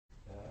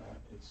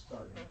it's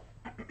starting.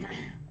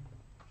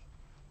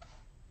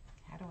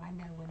 How do I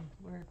know when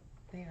we're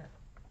there?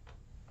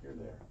 You're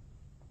there.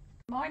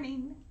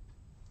 Morning.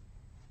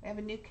 We have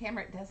a new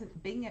camera. It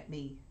doesn't bing at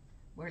me.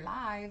 We're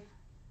live.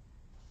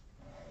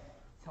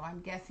 So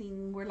I'm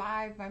guessing we're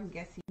live. I'm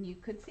guessing you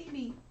could see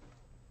me.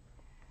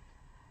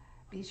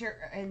 Be sure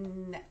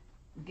and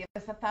give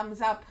us a thumbs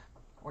up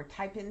or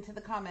type into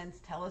the comments.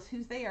 Tell us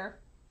who's there.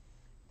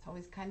 It's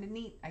always kind of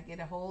neat. I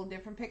get a whole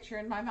different picture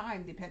in my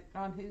mind depending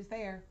on who's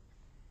there.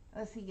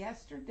 Let's see,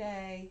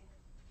 yesterday,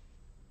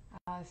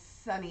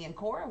 Sunny and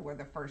Cora were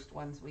the first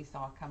ones we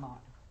saw come on.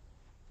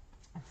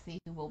 Let's see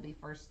who will be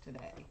first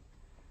today.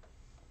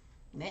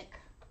 Nick,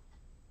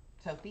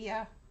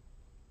 Sophia,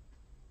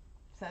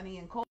 Sunny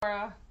and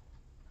Cora.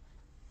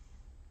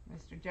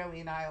 Mr.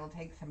 Joey and I will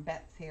take some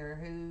bets here.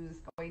 Who's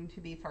going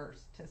to be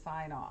first to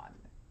sign on?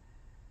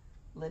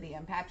 Lydia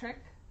and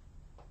Patrick.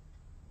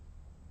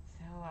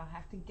 So I'll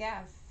have to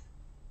guess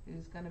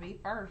who's going to be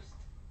first.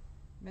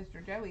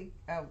 Mr. Joey.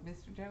 Oh,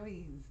 Mr.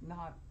 Joey's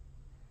not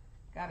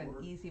got an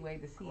easy way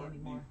to see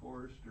anymore.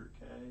 Forrester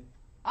K.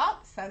 Oh,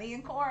 Sunny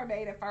and Cora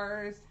made it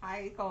first.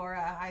 Hi,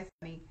 Cora. Hi,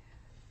 Sunny.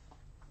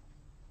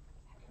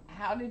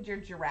 How did your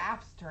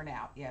giraffes turn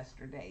out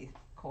yesterday,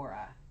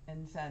 Cora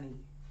and Sunny?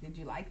 Did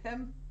you like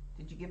them?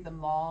 Did you give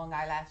them long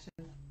eyelashes?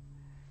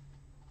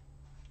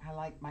 I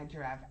like my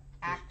giraffe.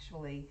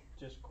 Actually.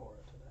 Just Cora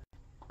today.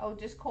 Oh,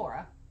 just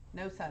Cora.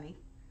 No Sunny.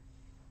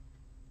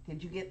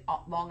 Did you get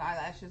long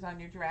eyelashes on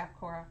your giraffe,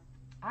 Cora?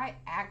 I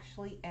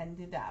actually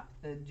ended up,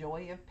 the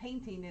joy of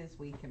painting is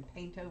we can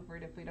paint over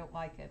it if we don't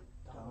like it.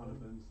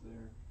 Donovan's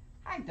there.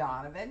 Hi,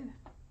 Donovan.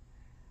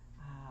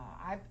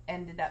 I've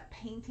ended up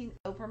painting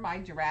over my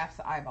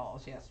giraffe's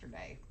eyeballs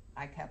yesterday.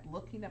 I kept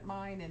looking at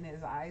mine and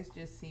his eyes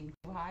just seemed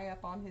too high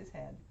up on his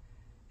head.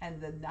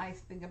 And the nice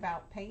thing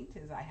about paint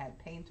is I had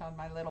paint on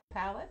my little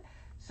palette.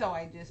 So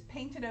I just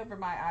painted over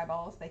my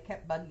eyeballs. They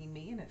kept bugging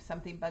me, and if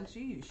something bugs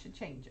you, you should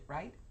change it,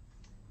 right?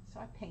 So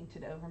I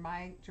painted over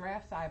my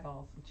giraffe's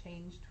eyeballs and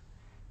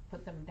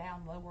put them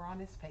down lower on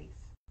his face.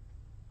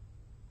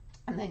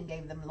 And then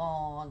gave them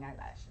long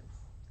eyelashes.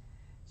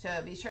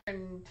 So be sure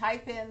and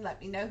type in,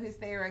 let me know who's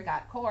there. I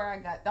got Cora, I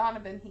got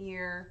Donovan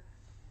here.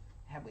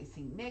 Have we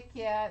seen Nick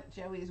yet?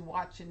 Joey's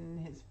watching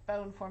his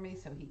phone for me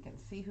so he can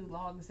see who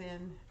logs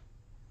in.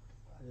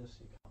 I just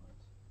see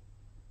comments.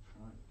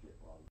 Trying to get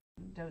logged.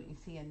 Don't you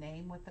see a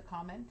name with the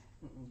comment?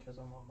 Because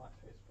I'm on my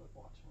Facebook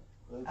watching it.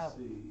 Let's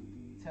see.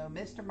 So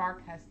Mr.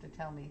 Mark has to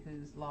tell me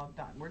who's logged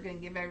on. We're going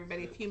to give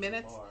everybody a few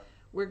minutes.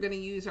 We're going to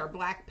use our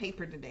black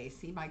paper today.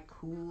 See my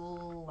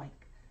cool,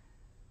 like,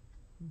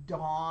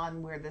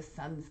 dawn where the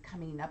sun's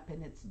coming up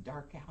and it's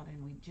dark out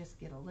and we just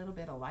get a little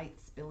bit of light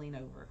spilling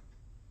over.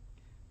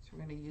 So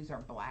we're going to use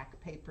our black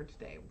paper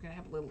today. We're going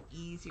to have a little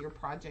easier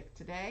project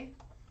today.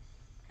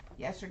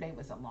 Yesterday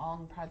was a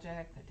long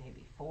project. The day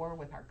before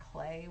with our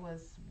clay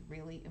was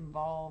really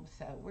involved.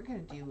 So we're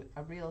going to do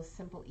a real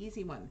simple,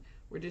 easy one.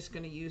 We're just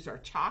going to use our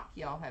chalk.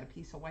 Y'all had a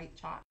piece of white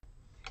chalk.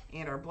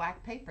 And our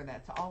black paper.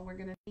 That's all we're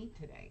going to need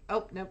today.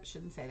 Oh, nope,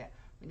 shouldn't say that.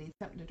 We need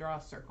something to draw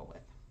a circle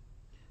with.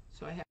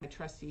 So I have my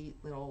trusty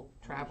little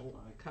travel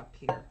cup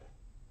here.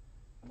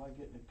 Am I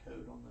getting a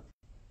code on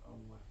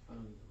my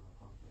phone?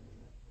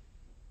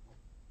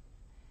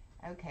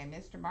 Okay,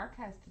 Mr. Mark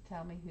has to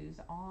tell me who's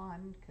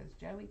on because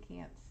Joey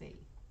can't see.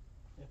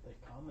 If they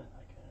comment,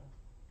 I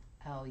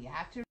can. Oh, you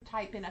have to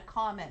type in a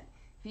comment.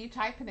 If you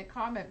type in a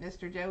comment,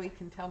 Mr. Joey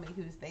can tell me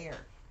who's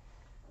there.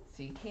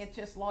 So you can't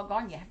just log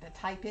on. You have to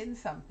type in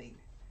something.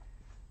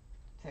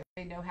 So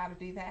they know how to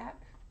do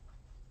that?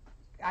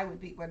 I would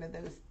be one of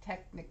those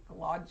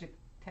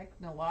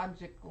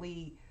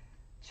technologically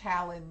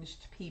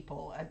challenged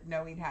people at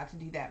knowing how to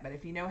do that. But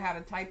if you know how to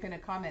type in a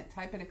comment,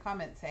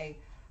 say,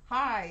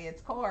 hi,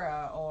 it's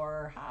Cora,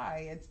 or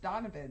hi, it's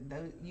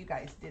Donovan. You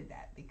guys did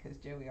that because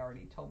Joey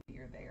already told me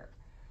you're there.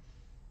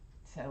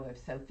 So if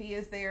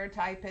Sophia's there,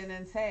 type in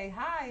and say,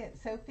 hi,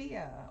 it's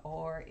Sophia.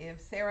 Or if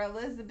Sarah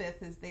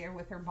Elizabeth is there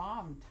with her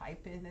mom,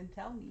 type in and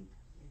tell me.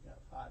 You got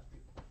 5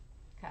 people.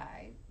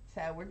 Okay,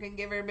 so we're going to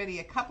give everybody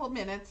a couple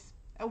minutes.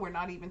 Oh, we're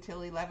not even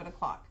till 11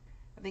 o'clock.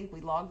 I think we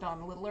logged on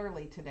a little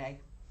early today.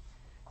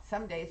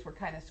 Some days we're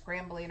kind of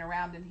scrambling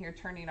around in here,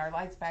 turning our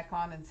lights back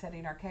on and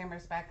setting our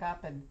cameras back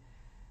up, and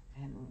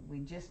we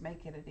just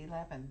make it at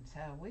 11. So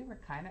we were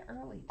kind of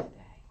early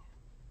today.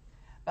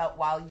 But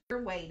while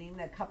you're waiting,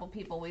 a couple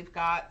people we've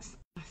got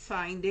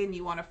signed in,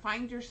 you want to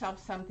find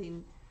yourself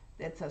something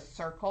that's a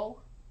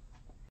circle.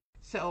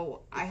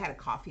 So I had a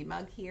coffee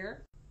mug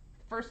here.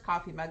 The first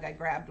coffee mug I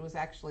grabbed was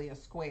actually a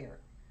square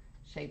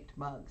shaped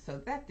mug, so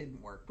that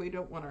didn't work. We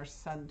don't want our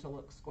sun to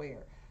look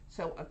square.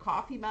 So a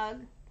coffee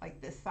mug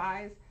like this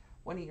size,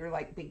 one of your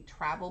like big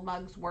travel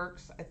mugs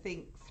works. I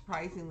think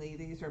surprisingly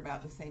these are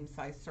about the same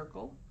size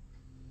circle,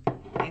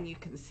 and you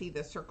can see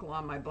the circle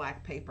on my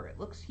black paper. It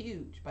looks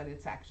huge, but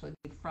it's actually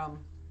from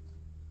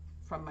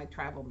my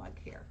travel mug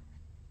here.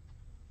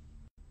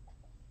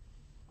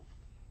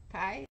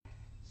 Okay,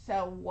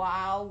 so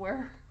while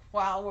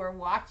we're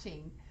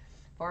watching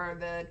for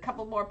the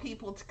couple more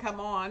people to come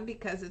on,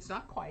 because it's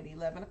not quite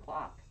 11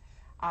 o'clock,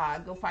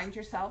 Go find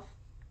yourself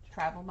a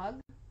travel mug,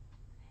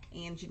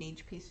 and you need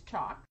your piece of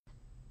chalk,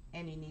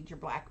 and you need your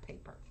black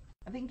paper.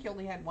 I think you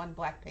only had one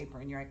black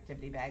paper in your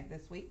activity bag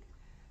this week.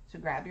 So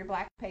grab your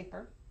black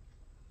paper,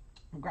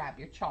 grab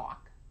your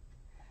chalk.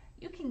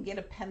 You can get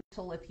a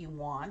pencil if you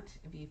want,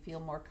 if you feel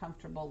more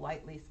comfortable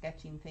lightly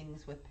sketching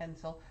things with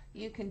pencil.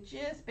 You can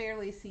just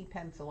barely see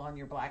pencil on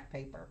your black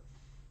paper.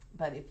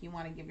 But if you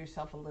want to give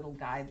yourself a little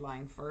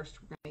guideline first,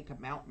 we're going to make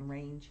a mountain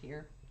range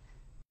here.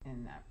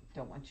 And I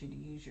don't want you to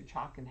use your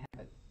chalk and have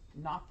it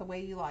not the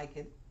way you like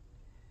it.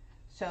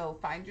 So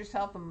find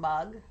yourself a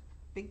mug,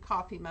 big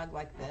coffee mug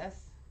like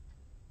this.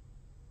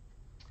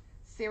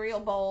 Cereal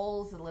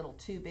bowls, a little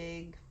too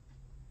big.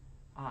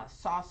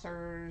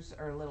 Saucers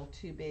are a little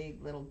too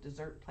big. Little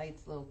dessert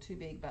plates, a little too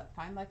big. But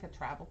find like a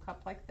travel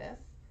cup like this.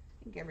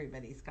 I think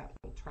everybody's got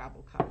little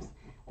travel cups.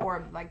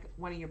 Or like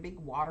one of your big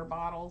water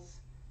bottles.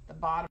 The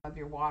bottom of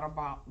your water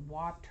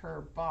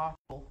bottle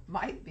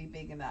might be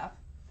big enough.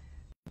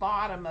 The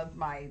bottom of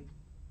my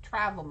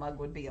travel mug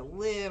would be a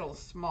little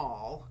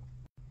small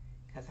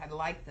because I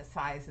like the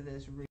size of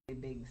this really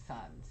big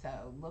sun.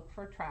 So look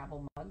for a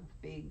travel mug,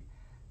 big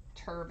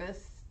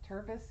turbis.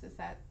 Turbis, is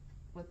that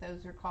what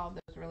those are called?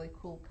 Those really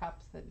cool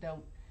cups that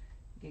don't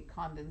get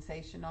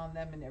condensation on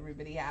them, and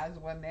everybody has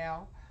one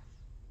now.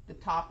 The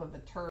top of a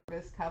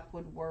turbis cup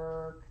would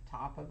work.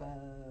 Top of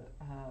a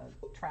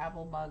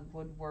travel mug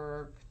would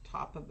work.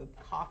 Top of a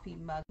coffee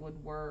mug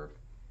would work.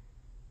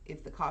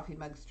 If the coffee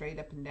mug straight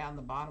up and down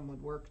the bottom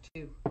would work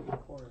too.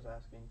 Cora's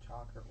asking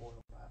chalk or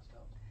oil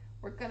pastels.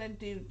 We're gonna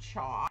do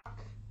chalk.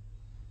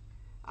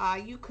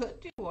 You could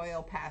do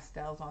oil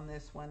pastels on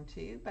this one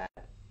too, but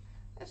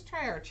let's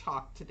try our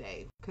chalk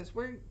today because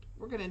we're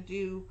gonna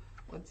do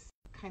what's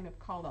kind of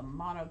called a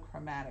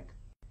monochromatic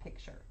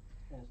picture,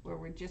 where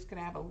we're just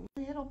gonna have a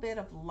little bit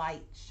of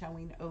light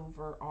showing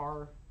over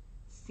our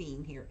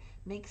scene here.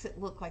 Makes it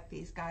look like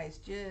these guys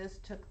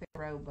just took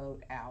their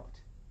rowboat out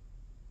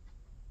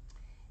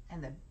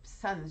and the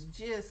sun's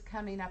just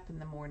coming up in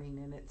the morning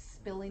and it's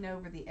spilling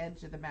over the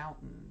edge of the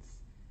mountains.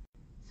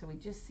 So we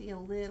just see a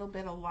little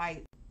bit of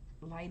light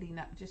lighting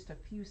up just a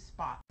few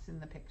spots in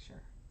the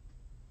picture.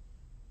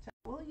 So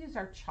we'll use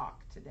our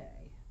chalk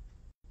today.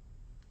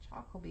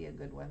 Chalk will be a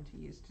good one to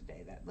use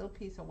today. That little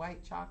piece of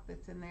white chalk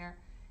that's in there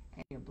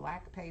and your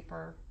black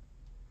paper.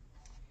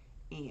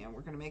 And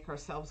we're going to make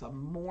ourselves a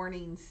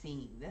morning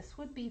scene. This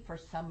would be for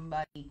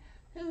somebody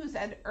who's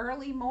an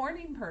early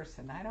morning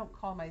person. I don't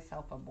call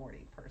myself a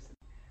morning person.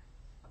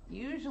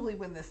 Usually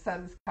when the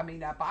sun's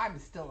coming up, I'm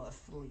still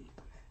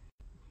asleep.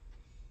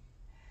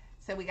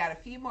 So we got a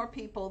few more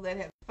people that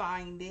have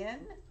signed in.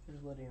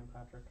 There's Lydia and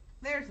Patrick.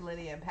 There's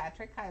Lydia and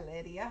Patrick. Hi,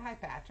 Lydia. Hi,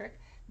 Patrick.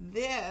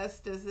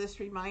 Does this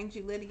remind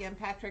you, Lydia and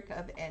Patrick,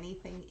 of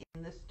anything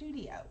in the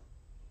studio?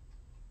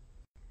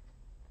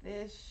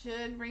 This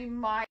should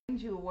remind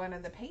you of one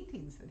of the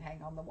paintings that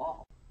hang on the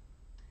wall.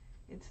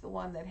 It's the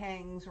one that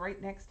hangs right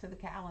next to the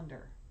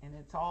calendar, and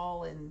it's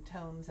all in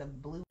tones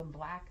of blue and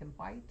black and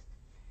white.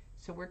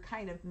 So we're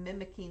kind of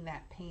mimicking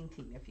that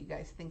painting, if you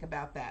guys think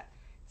about that.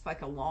 It's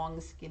like a long,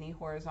 skinny,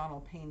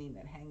 horizontal painting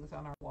that hangs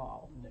on our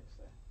wall. Nick's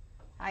there.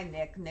 Hi,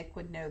 Nick. Nick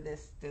would know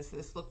this. Does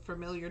this look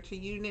familiar to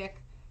you,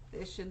 Nick?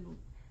 This should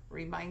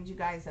remind you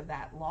guys of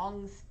that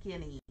long,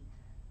 skinny,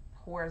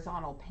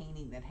 horizontal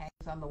painting that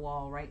hangs on the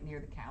wall right near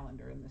the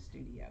calendar in the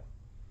studio.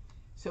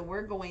 So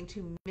we're going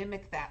to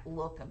mimic that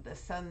look of the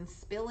sun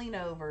spilling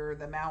over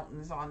the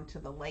mountains onto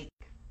the lake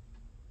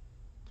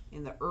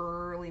in the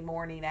early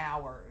morning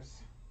hours.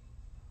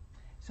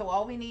 So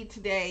all we need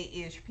today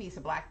is your piece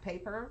of black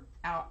paper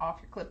out off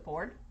your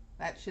clipboard.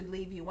 That should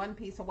leave you one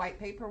piece of white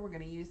paper. We're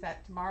going to use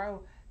that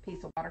tomorrow,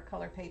 piece of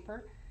watercolor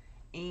paper.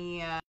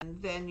 And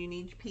then you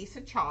need your piece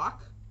of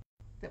chalk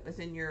that was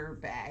in your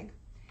bag.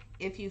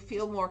 If you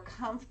feel more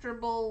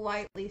comfortable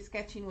lightly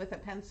sketching with a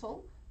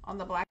pencil on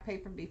the black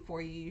paper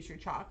before you use your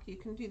chalk, you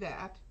can do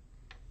that.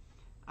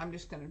 I'm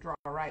just going to draw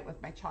right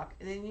with my chalk.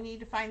 And then you need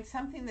to find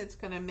something that's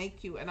going to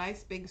make you a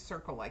nice big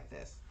circle like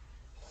this.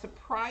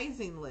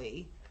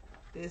 Surprisingly,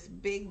 this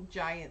big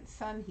giant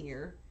sun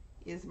here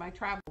is my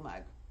travel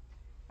mug.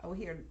 Oh,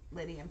 here,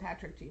 Lydia and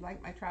Patrick, do you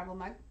like my travel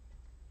mug?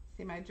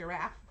 See my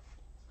giraffe?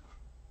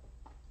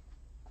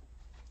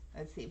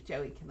 Let's see if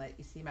Joey can let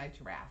you see my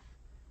giraffe.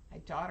 My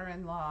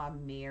daughter-in-law,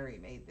 Mary,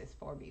 made this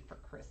for me for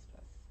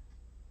Christmas.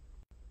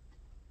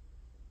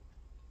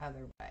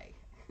 Other way.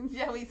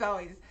 Joey's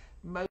always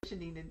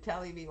motioning and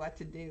telling me what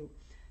to do.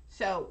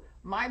 So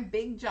my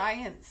big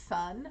giant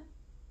sun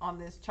on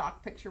this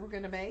chalk picture we're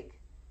going to make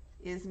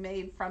is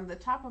made from the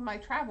top of my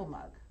travel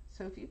mug.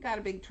 So if you've got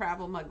a big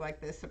travel mug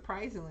like this,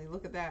 surprisingly,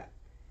 look at that.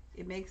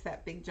 It makes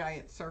that big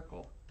giant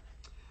circle.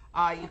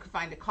 You can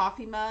find a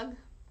coffee mug.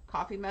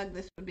 Coffee mug,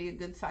 this would be a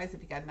good size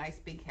if you got a nice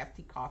big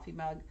hefty coffee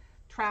mug.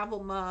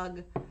 Travel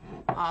mug.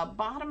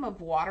 Bottom of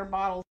water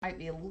bottles might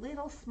be a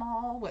little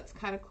small. What's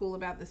kind of cool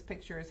about this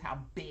picture is how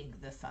big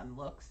the sun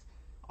looks.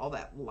 All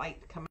that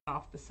light coming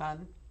off the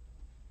sun.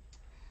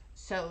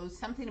 So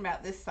something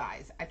about this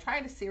size. I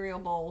tried a cereal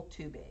bowl,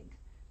 too big.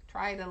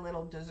 Tried a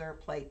little dessert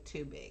plate,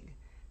 too big.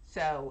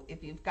 So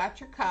if you've got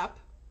your cup,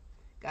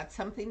 got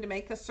something to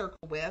make a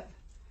circle with,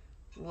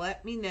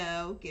 let me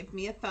know. Give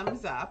me a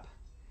thumbs up.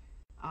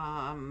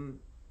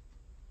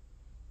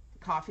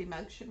 Coffee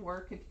mug should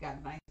work if you got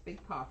a nice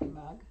big coffee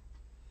mug.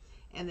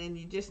 And then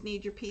you just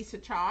need your piece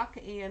of chalk.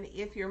 And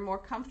if you're more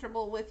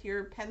comfortable with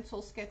your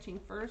pencil sketching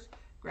first,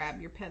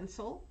 grab your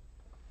pencil.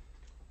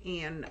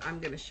 And I'm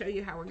going to show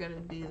you how we're going to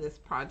do this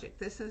project.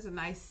 This is a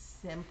nice,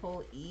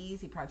 simple,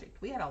 easy project.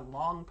 We had a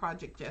long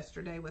project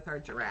yesterday with our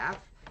giraffe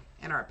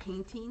and our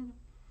painting.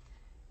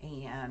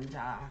 And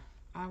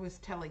I was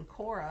telling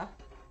Cora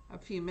a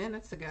few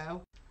minutes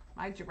ago,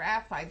 my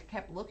giraffe, I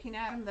kept looking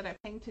at him that I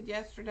painted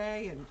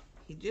yesterday, and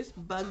he just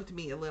bugged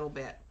me a little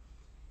bit.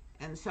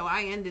 And so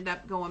I ended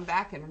up going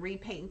back and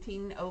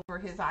repainting over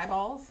his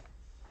eyeballs.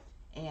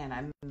 And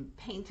I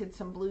painted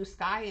some blue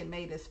sky and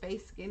made his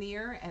face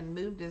skinnier and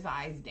moved his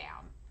eyes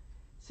down.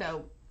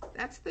 So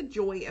that's the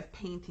joy of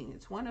painting.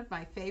 It's one of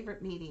my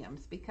favorite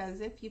mediums,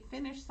 because if you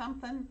finish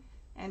something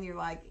and you're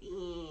like,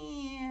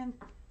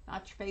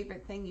 not your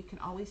favorite thing, you can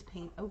always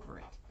paint over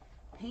it.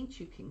 Paint,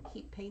 you can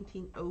keep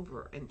painting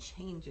over and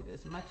change it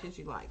as much as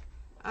you like.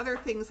 Other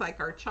things like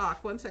our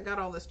chalk, once I got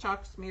all this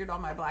chalk smeared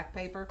on my black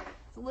paper,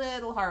 it's a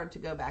little hard to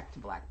go back to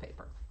black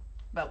paper,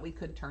 but we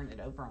could turn it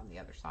over on the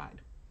other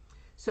side.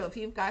 So if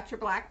you've got your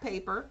black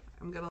paper,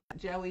 I'm going to let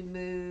Joey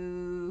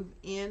move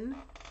in,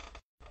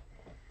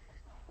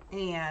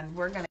 and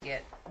we're going to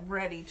get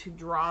ready to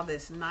draw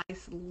this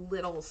nice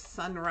little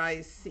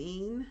sunrise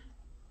scene.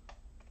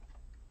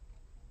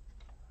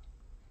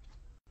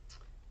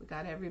 We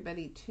got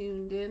everybody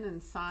tuned in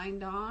and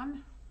signed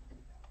on.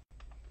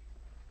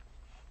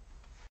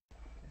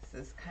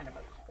 This is kind of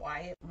a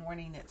quiet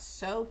morning. It's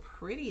so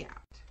pretty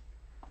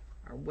out.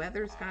 Our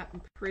weather's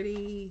gotten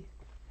pretty.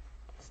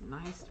 It's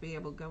nice to be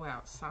able to go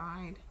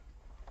outside.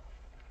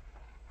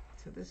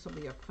 So this will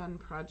be a fun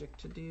project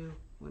to do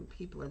when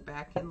people are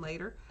back in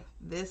later.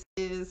 This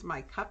is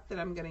my cup that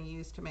I'm going to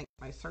use to make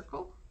my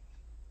circle.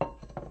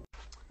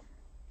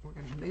 We're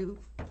going to move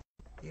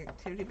the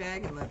activity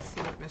bag, and let's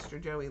see what Mr.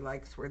 Joey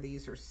likes where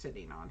these are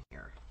sitting on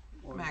here.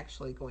 I'm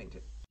actually going to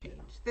change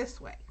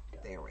this way.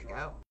 There we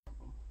go.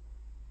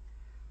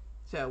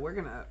 So we're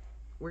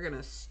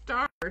gonna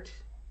start.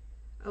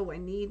 Oh, I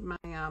need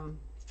my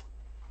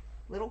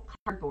little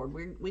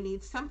cardboard. We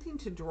need something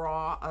to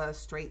draw a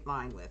straight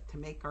line with to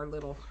make our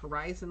little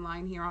horizon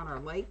line here on our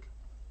lake.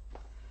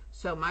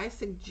 So my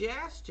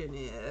suggestion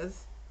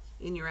is,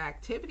 in your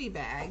activity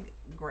bag,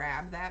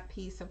 grab that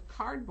piece of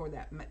cardboard,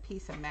 that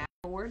piece of mat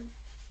board,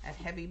 that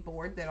heavy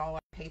board that all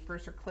our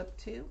papers are clipped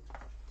to.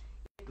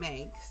 It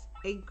makes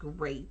a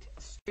great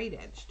straight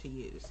edge to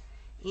use.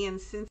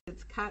 And since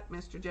it's cut,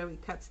 Mr. Joey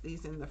cuts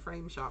these in the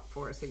frame shop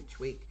for us each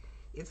week,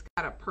 it's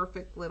got a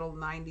perfect little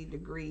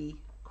 90-degree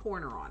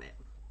corner on it.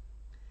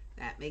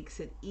 That makes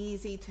it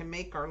easy to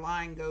make our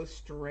line go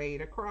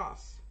straight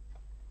across.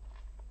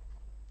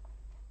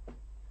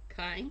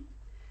 Okay.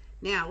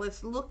 Now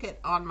let's look at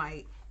on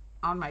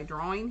my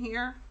drawing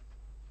here.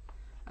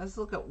 Let's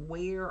look at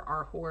where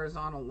our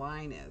horizontal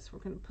line is. We're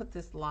going to put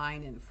this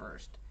line in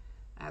first.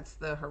 That's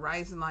the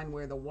horizon line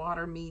where the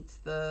water meets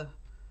the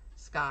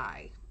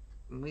sky.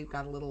 And we've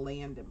got a little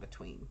land in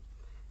between.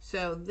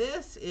 So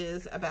this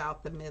is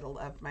about the middle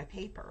of my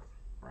paper,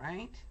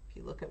 right? If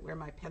you look at where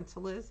my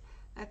pencil is,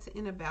 that's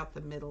in about the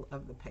middle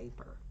of the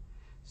paper.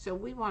 So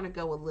we want to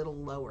go a little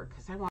lower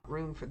because I want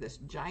room for this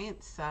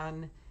giant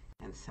sun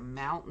and some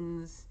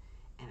mountains,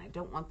 and I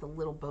don't want the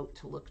little boat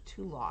to look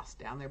too lost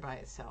down there by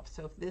itself.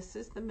 So if this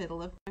is the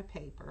middle of my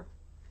paper,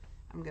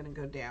 I'm going to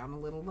go down a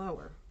little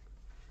lower.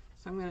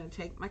 So I'm going to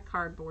take my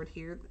cardboard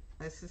here.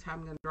 This is how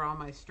I'm going to draw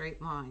my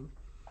straight line.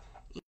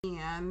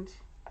 And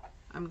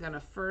I'm going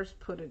to first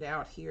put it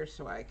out here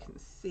so I can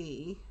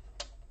see.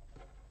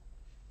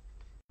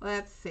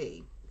 Let's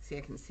see. See,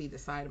 I can see the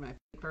side of my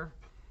paper.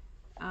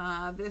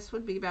 This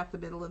would be about the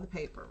middle of the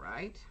paper,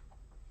 right?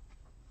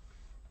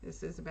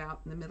 This is about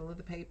in the middle of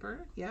the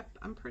paper. Yep,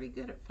 I'm pretty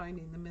good at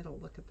finding the middle.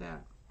 Look at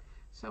that.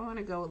 So I want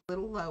to go a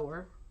little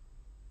lower.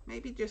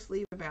 Maybe just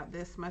leave about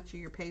this much of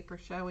your paper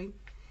showing.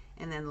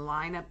 And then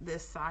line up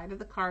this side of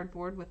the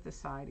cardboard with the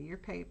side of your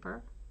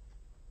paper.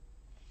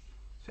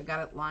 So I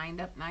got it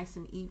lined up nice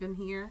and even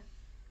here.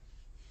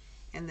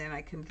 And then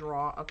I can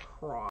draw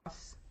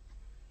across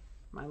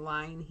my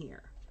line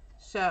here.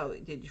 So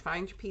did you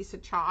find your piece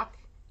of chalk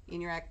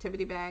in your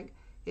activity bag?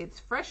 It's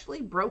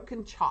freshly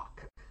broken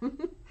chalk.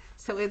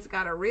 So it's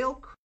got a real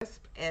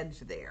crisp edge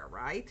there,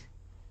 right?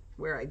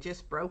 Where I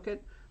just broke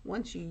it.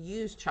 Once you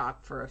use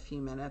chalk for a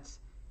few minutes,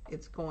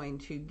 it's going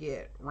to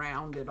get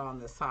rounded on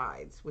the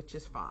sides, which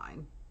is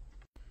fine.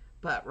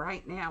 But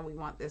right now we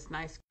want this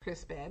nice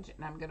crisp edge,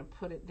 and I'm going to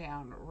put it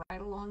down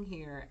right along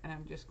here, and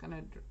I'm just going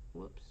to,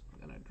 I'm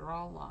going to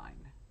draw a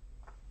line.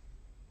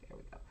 There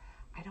we go.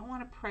 I don't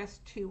want to press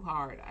too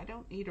hard. I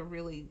don't need a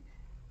really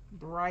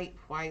bright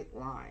white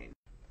line.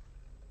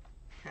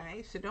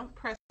 Okay, so don't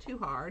press too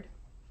hard.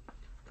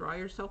 Draw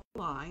yourself a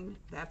line.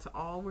 That's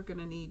all we're going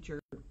to need your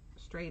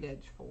straight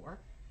edge for.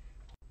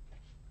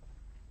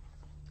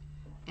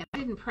 And I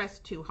didn't press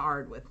too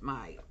hard with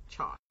my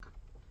chalk.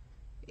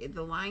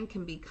 The line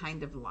can be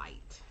kind of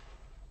light.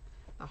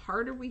 The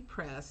harder we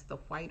press, the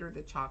whiter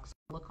the chalks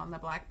look on the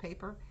black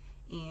paper.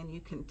 And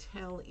you can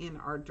tell in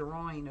our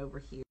drawing over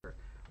here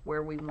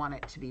where we want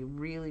it to be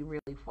really,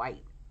 really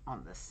white.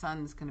 On the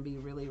sun's going to be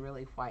really,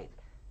 really white.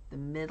 The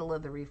middle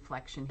of the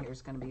reflection here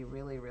is going to be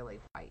really, really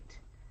white.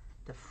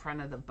 The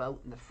front of the boat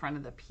and the front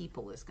of the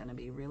people is going to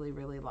be really,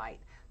 really light.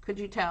 Could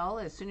you tell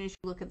as soon as you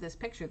look at this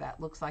picture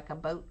that looks like a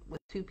boat with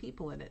two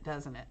people in it,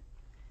 doesn't it?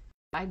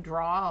 Did I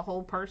draw a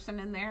whole person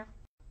in there?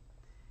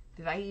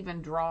 Did I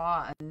even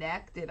draw a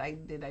neck? Did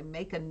I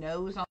make a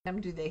nose on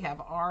them? Do they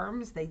have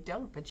arms? They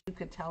don't, but you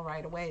could tell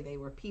right away they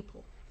were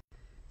people.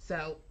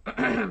 So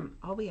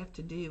all we have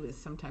to do is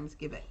sometimes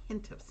give a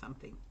hint of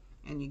something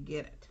and you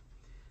get it.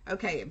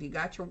 Okay, have you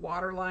got your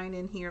water line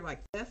in here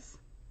like this?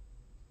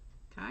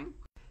 Okay.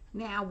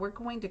 Now we're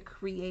going to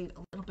create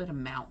a little bit of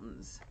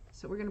mountains.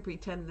 So we're going to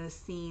pretend this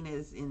scene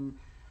is in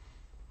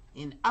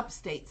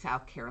upstate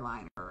South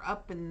Carolina or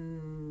up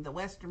in the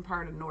western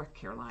part of North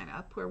Carolina,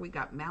 up where we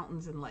got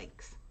mountains and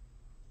lakes.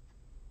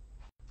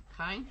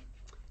 Okay?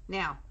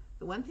 Now,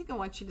 the one thing I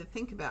want you to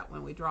think about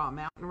when we draw a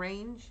mountain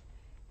range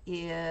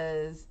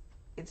is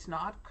it's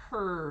not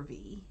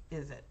curvy,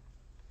 is it?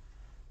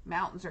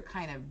 Mountains are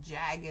kind of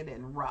jagged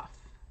and rough.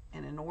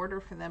 And in order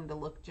for them to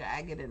look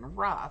jagged and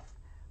rough,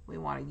 we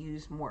want to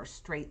use more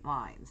straight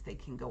lines. They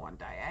can go on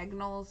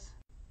diagonals,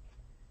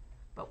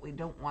 but we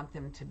don't want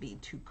them to be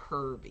too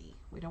curvy.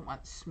 We don't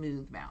want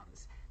smooth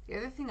mountains. The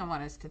other thing I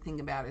want us to think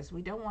about is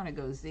we don't want to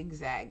go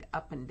zigzag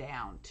up and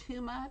down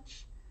too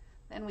much.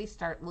 Then we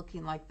start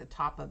looking like the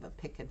top of a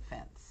picket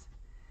fence.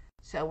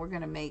 So we're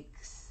going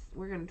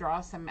to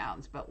draw some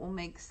mountains, but we'll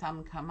make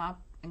some come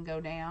up and go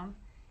down.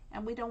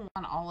 And we don't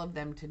want all of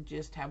them to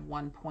just have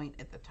one point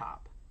at the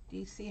top. Do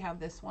you see how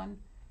this one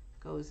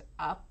goes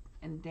up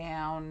and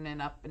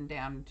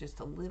down just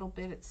a little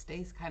bit? It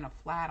stays kind of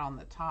flat on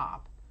the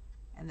top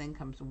and then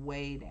comes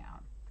way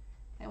down.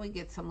 Then we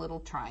get some little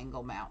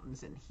triangle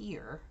mountains in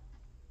here.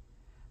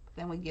 But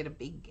then we get a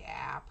big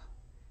gap.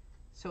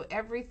 So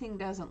everything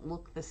doesn't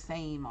look the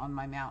same on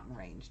my mountain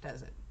range,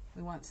 does it?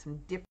 We want some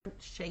different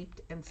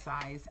shaped and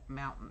size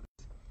mountains.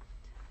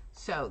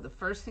 So the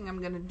first thing I'm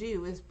going to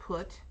do is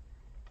put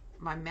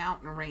my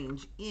mountain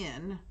range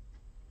in.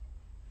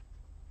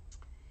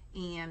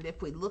 And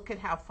if we look at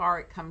how far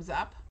it comes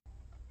up,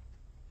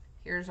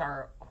 here's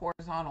our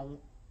horizontal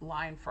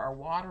line for our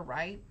water,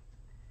 right?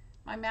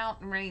 My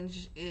mountain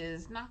range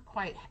is not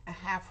quite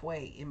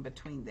halfway in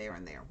between there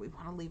and there. We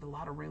want to leave a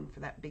lot of room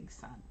for that big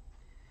sun.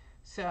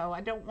 So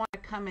I don't want to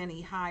come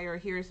any higher.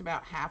 Here's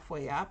about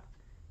halfway up.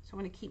 So I'm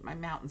going to keep my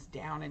mountains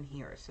down in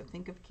here. So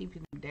think of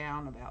keeping them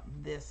down about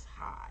this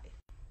high.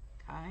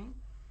 Okay?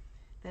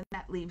 Then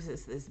that leaves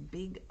us this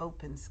big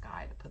open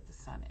sky to put the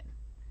sun in.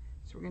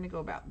 So we're going to go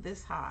about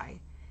this high.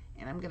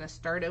 And I'm going to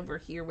start over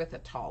here with a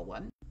tall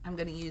one. I'm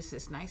going to use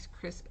this nice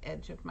crisp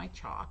edge of my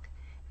chalk.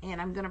 And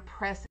I'm going to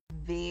press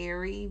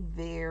very,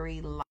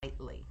 very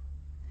lightly.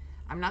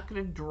 I'm not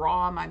going to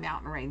draw my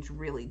mountain range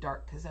really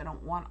dark because I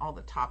don't want all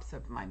the tops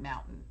of my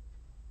mountain.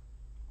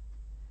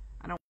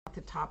 I don't want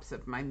the tops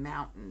of my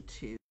mountain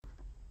to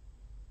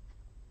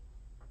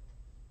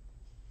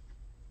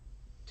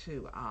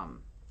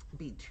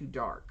be too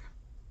dark.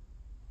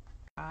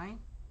 Okay?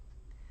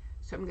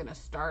 So I'm going to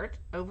start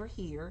over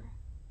here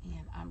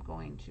and I'm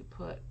going to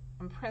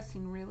I'm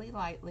pressing really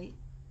lightly.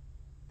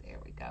 There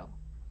we go.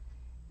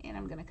 And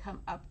I'm going to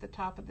come up the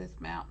top of this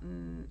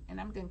mountain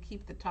and I'm going to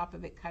keep the top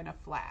of it kind of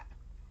flat.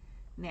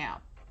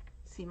 Now,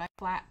 see my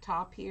flat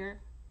top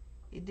here?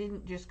 It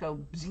didn't just go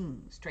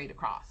zing straight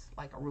across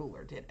like a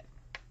ruler, did it?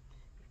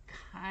 It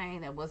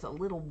kind of was a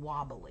little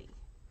wobbly,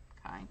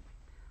 okay?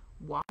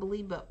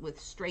 Wobbly, but with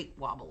straight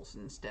wobbles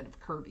instead of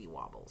curvy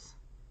wobbles.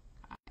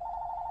 Okay?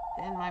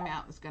 Then my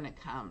mountain's going to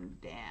come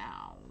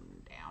down,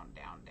 down,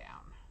 down,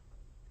 down.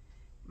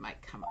 It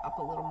might come up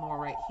a little more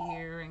right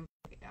here and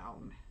go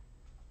down.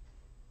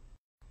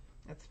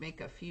 Let's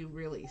make a few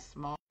really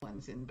small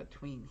ones in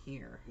between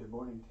here. Good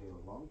morning, Taylor.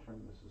 Long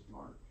term, Mrs.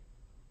 Mark.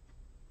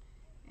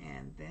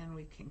 And then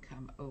we can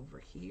come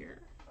over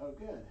here. Oh,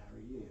 good. How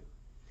are you?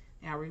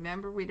 Now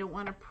remember, we don't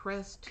want to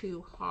press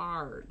too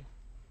hard.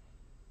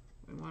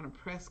 We want to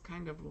press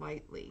kind of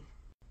lightly.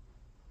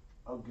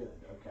 Oh, good.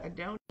 Okay. I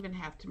don't even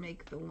have to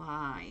make the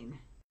line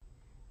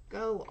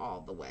go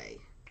all the way.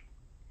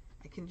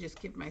 I can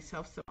just give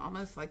myself some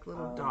almost like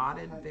little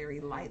dotted, very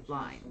light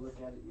lines. Look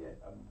at it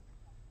yet.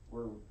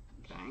 We're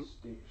okay.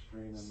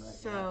 Streaming right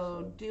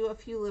so now, do a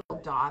few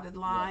little dotted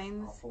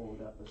lines. I'll pull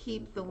it up as soon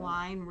Keep as the we're done.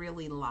 line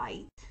really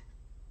light.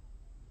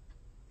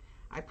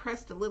 I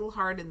pressed a little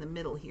hard in the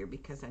middle here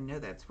because I know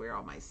that's where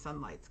all my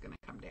sunlight's going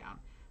to come down.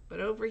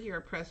 But over here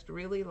I pressed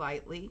really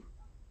lightly.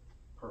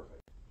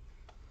 Perfect.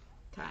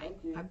 Okay.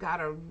 Thank you. I've got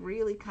a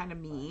really kind of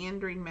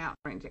meandering mountain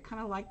range. I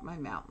kind of like my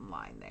mountain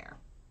line there.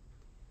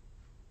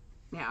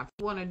 Now, if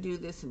you want to do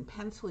this in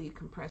pencil, you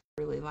can press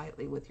really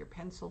lightly with your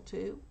pencil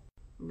too.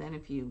 And then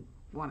if you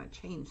want to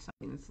change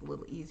something, it's a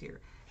little easier.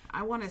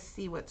 I want to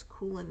see what's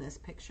cool in this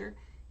picture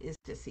is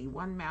to see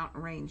one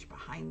mountain range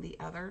behind the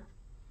other.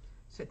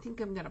 So I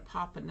think I'm going to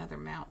pop another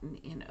mountain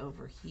in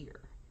over here.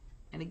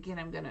 And again,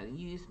 I'm going to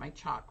use my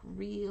chalk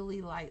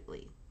really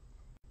lightly.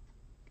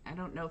 I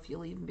don't know if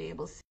you'll even be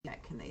able to see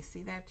that. Can they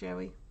see that,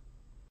 Joey?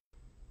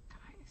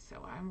 Okay,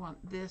 so I want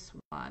this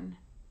one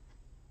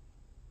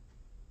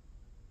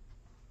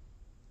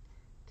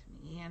to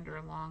meander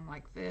along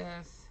like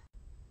this.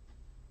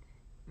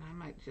 And I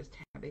might just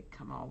have it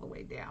come all the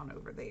way down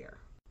over there.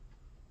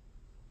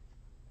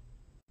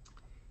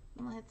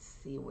 Let's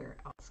see, where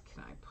else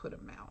can I put a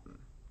mountain?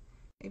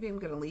 Maybe I'm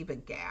going to leave a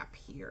gap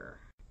here.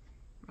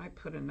 Might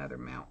put another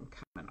mountain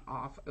coming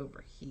off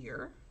over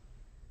here.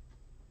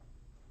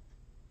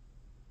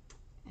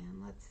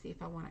 And let's see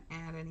if I want to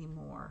add any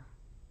more.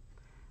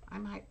 I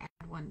might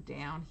add one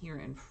down here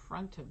in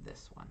front of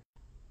this one.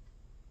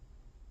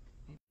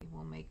 Maybe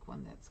we'll make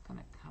one that's going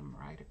to come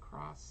right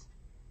across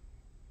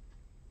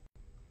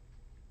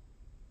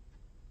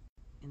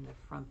in the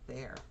front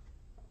there.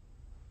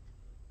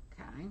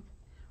 Okay.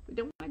 We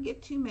don't want to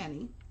get too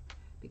many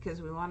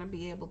because we want to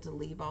be able to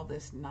leave all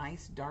this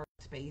nice dark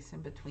space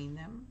in between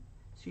them.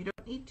 So you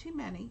don't need too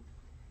many.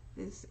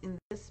 In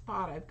this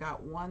spot I've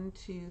got 1,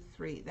 2,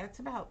 3. That's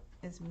about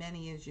as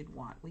many as you'd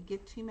want. We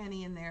get too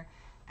many in there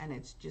and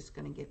it's just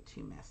going to get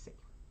too messy.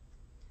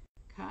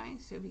 Okay,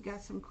 so if you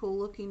got some cool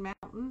looking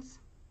mountains,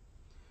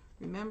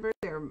 remember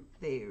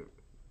they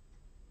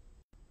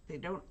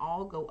don't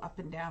all go up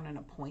and down in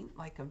a point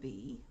like a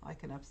V,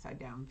 like an upside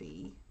down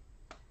V.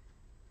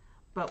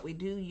 But we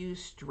do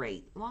use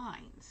straight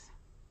lines.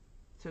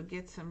 So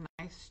get some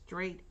nice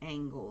straight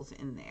angles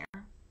in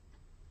there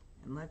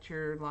and let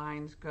your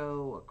lines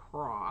go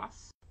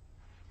across.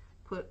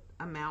 Put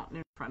a mountain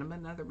in front of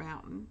another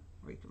mountain,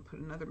 or you can put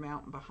another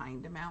mountain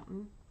behind a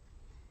mountain.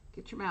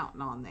 Get your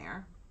mountain on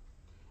there.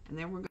 And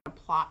then we're going to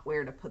plot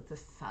where to put the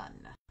sun.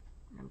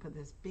 We're going to put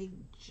this big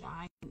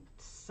giant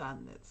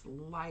sun that's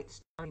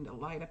starting to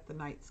light up the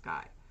night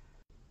sky.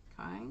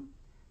 Okay?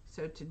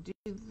 So to do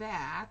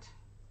that,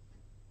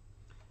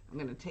 I'm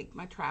going to take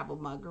my travel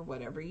mug or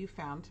whatever you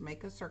found to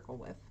make a circle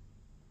with.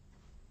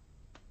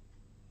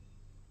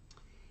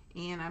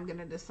 And I'm going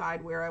to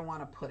decide where I want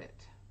to put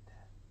it.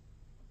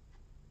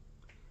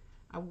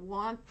 I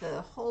want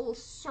the whole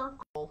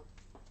circle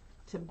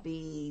to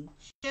be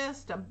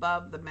just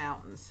above the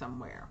mountain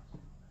somewhere.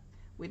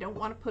 We don't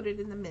want to put it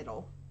in the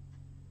middle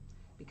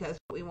because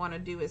what we want to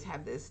do is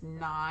have this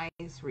nice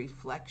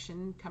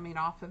reflection coming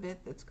off of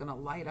it that's going to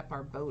light up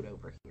our boat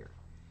over here.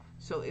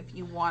 So if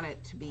you want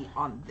it to be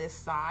on this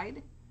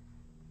side,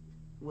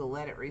 we'll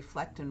let it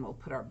reflect and we'll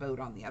put our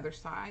boat on the other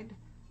side.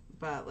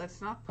 But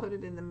let's not put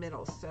it in the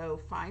middle. So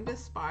find a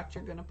spot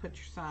you're going to put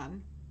your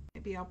sun.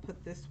 Maybe I'll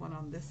put this one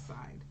on this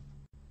side.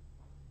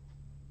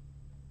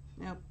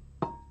 Nope,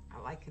 I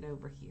like it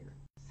over here.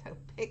 So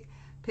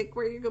pick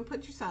where you're going to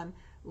put your sun.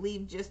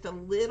 Leave just a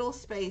little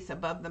space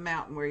above the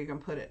mountain where you're going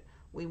to put it.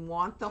 We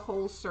want the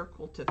whole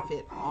circle to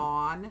fit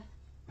on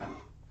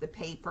the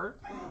paper.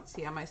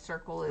 See how my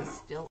circle is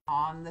still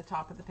on the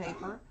top of the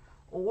paper?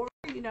 Or,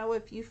 you know,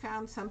 if you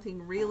found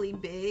something really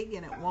big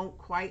and it won't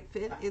quite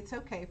fit, it's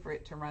okay for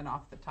it to run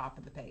off the top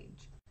of the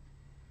page.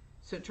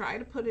 So try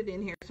to put it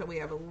in here so we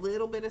have a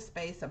little bit of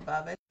space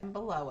above it and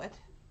below it.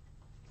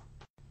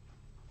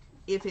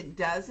 If it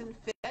doesn't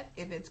fit,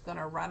 if it's going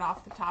to run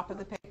off the top of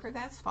the paper,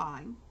 that's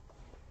fine.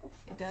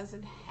 It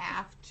doesn't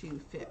have to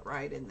fit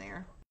right in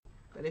there.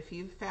 But if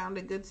you've found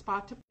a good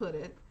spot to put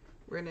it,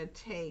 we're going to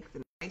take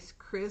the nice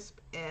crisp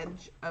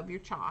edge of your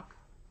chalk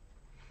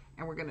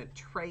and we're going to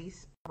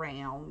trace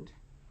around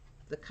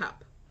the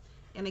cup.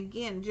 And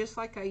again, just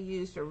like I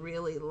used a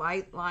really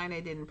light line,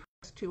 I didn't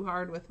press too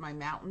hard with my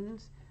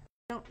mountains.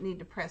 You don't need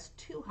to press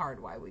too hard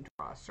while we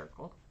draw a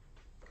circle.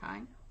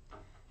 Okay?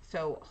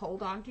 So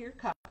hold on to your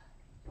cup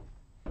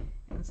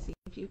and see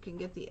if you can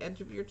get the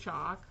edge of your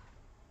chalk.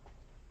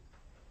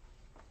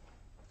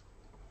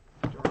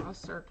 Draw a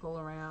circle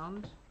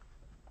around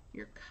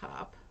your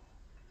cup.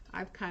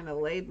 I've kind of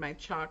laid my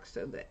chalk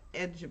so the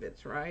edge of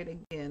it's right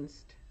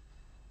against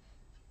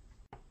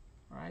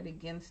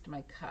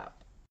my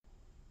cup.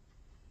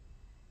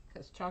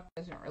 Because chalk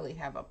doesn't really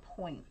have a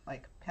point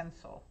like a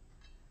pencil,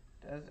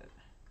 does it?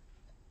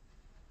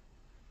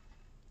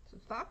 So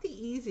it's not the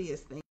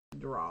easiest thing to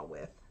draw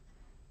with.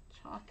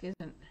 Chalk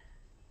isn't.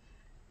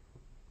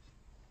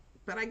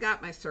 But I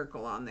got my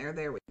circle on there.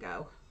 There we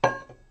go.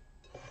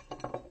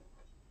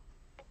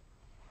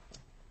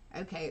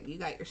 Okay, you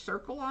got your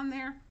circle on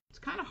there. It's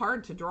kind of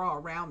hard to draw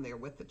around there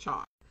with the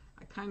chalk.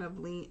 I kind of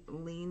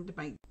leaned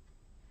my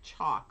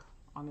chalk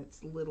on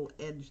its little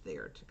edge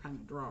there to kind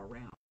of draw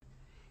around.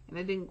 And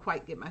I didn't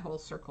quite get my whole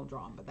circle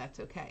drawn, but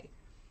that's okay.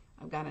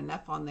 I've got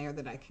enough on there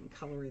that I can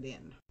color it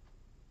in.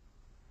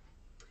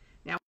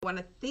 Now, I want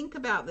to think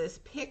about this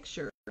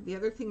picture. The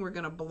other thing we're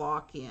going to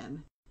block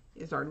in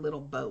is our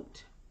little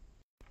boat.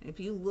 If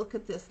you look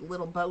at this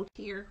little boat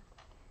here,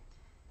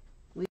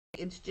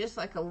 it's just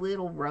like a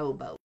little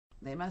rowboat.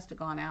 They must have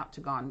gone out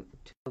to go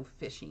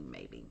fishing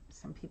maybe.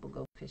 Some people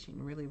go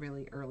fishing really,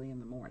 really early in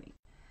the morning.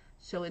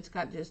 So it's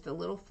got just a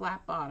little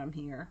flat bottom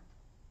here.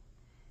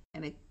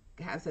 And it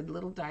has a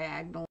little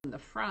diagonal in the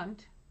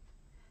front.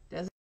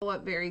 Doesn't go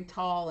up very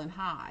tall and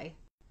high,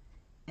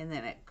 and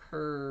then it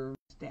curves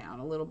down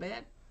a little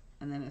bit,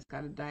 and then it's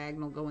got a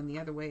diagonal going the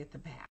other way at the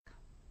back.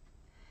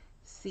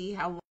 See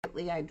how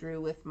lightly I drew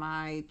with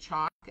my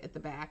chalk at the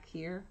back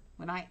here?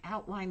 When I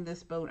outline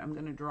this boat, I'm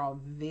going to draw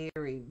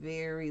very,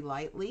 very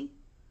lightly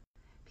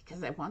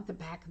because I want the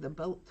back of the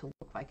boat to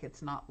look like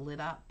it's not lit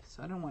up.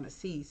 So I don't want to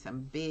see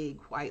some big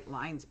white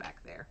lines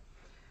back there.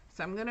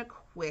 So I'm going to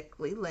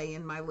quickly lay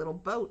in my little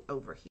boat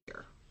over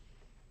here.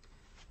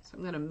 So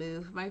I'm going to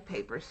move my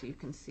paper so you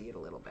can see it a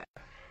little bit.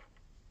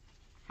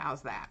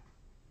 How's that?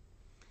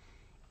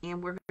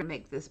 And we're going to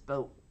make this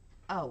boat,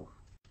 we're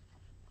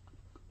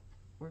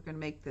going to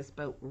make this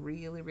boat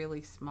really,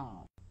 really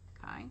small,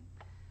 okay?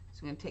 So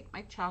I'm going to take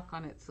my chalk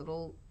on its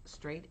little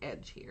straight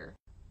edge here,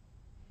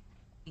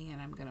 and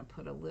I'm going to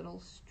put a little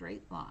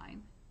straight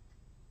line,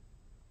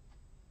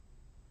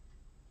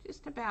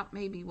 just about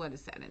maybe, what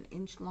is that, an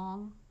inch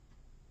long?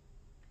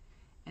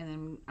 And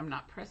then I'm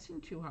not pressing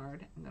too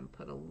hard. I'm going to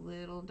put a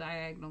little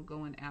diagonal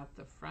going out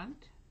the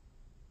front.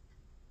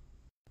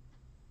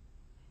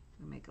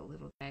 I'm going to make a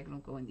little diagonal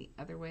going the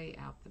other way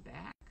out the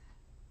back.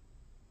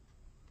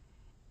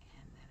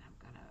 And then I'm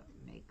going to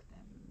make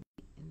them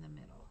meet in the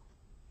middle.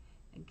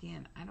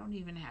 Again, I don't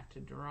even have to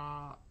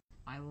draw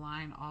my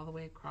line all the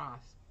way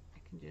across. I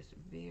can just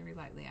very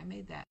lightly, I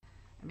made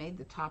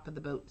the top of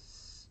the boat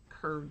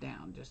curve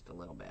down just a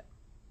little bit.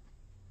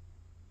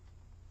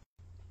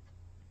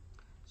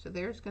 So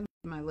there's going to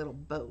be my little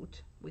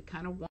boat. We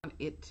kind of want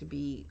it to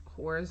be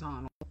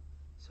horizontal,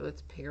 so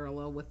it's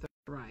parallel with the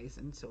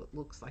horizon, so it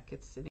looks like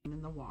it's sitting in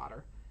the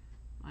water.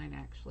 Mine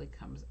actually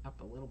comes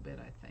up a little bit,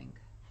 I think.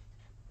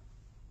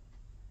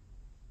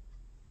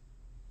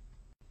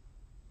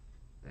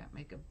 That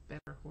make a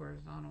better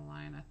horizontal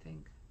line, I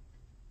think.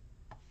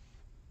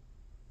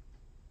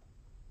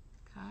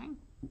 Okay,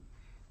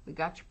 we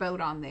got your boat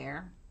on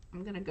there.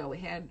 I'm going to go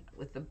ahead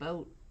with the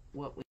boat.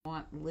 What we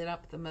want lit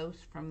up the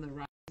most from the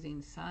rising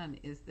sun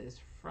is this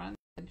front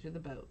edge of the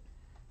boat.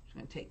 I'm just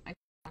going to take my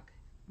chalk.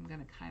 I'm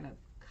going to kind of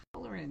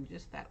color in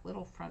just that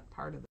little front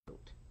part of the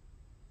boat.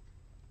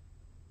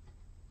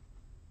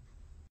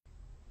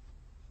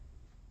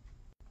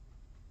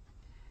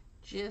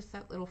 Just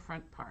that little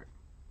front part.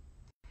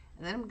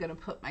 And then I'm going to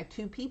put my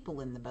two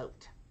people in the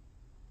boat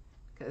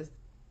because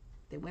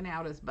they went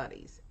out as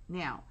buddies.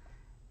 Now,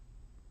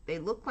 they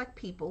look like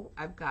people.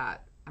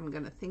 I'm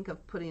going to think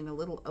of putting a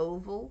little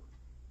oval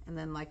and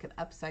then like an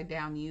upside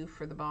down U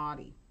for the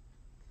body.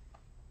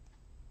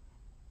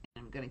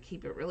 And I'm going to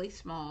keep it really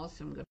small,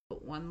 so I'm going to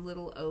put one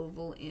little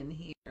oval in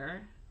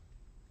here.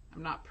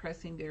 I'm not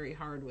pressing very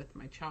hard with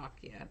my chalk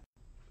yet.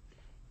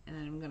 And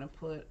then I'm going to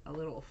put a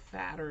little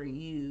fatter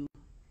U,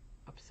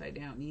 upside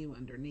down U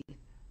underneath.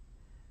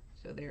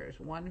 So there's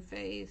one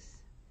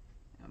face.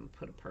 I'm going to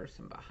put a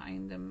person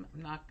behind them.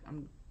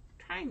 I'm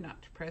trying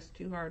not to press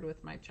too hard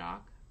with my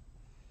chalk.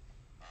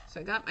 So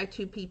I got my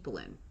two people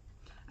in.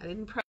 I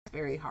didn't press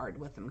very hard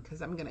with them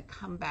because I'm going to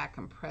come back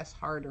and press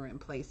harder in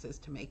places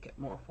to make it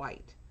more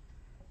white.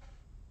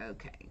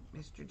 Okay,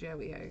 Mr.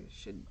 Joey, I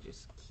should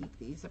just keep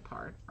these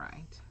apart,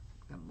 right?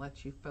 I'm going to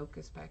let you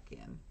focus back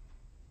in,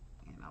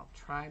 and I'll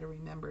try to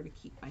remember to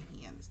keep my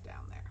hands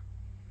down there.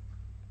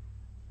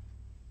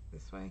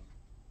 This way.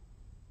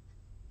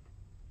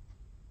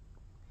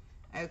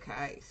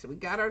 Okay, so we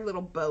got our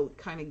little boat,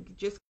 kind of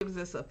just gives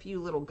us a few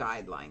little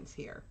guidelines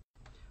here.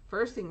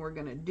 First thing we're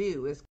going to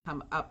do is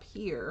come up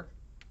here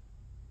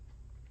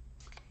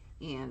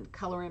and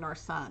color in our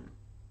sun.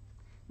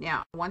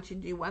 Now, I want you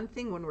to do one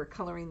thing when we're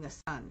coloring the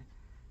sun.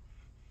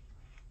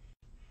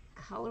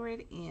 Color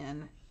it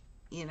in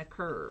a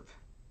curve.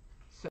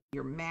 So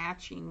you're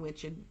matching,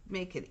 which would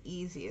make it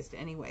easiest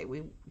anyway.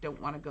 We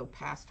don't want to go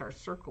past our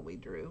circle we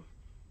drew.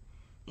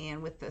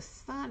 And with the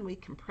sun, we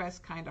can press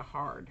kind of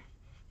hard.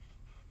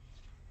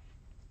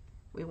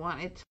 We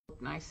want it to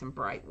look nice and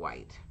bright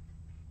white.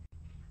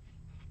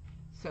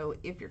 So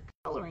if you're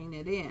coloring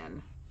it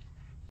in,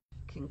 you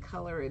can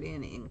color it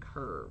in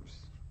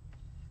curves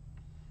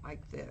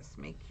like this.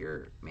 Make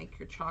your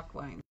chalk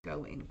lines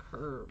go in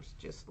curves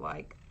just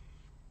like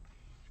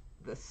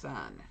the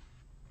sun.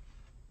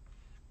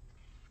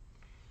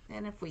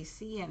 Then if we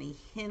see any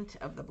hint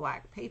of the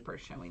black paper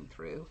showing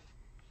through,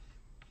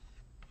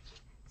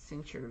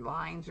 since your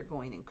lines are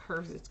going in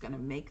curves, it's going to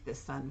make the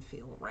sun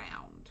feel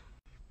round.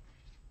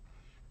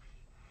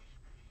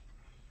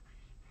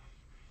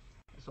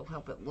 This will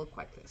help it look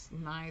like this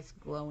nice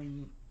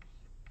glowing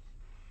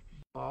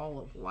ball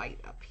of light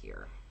up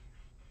here.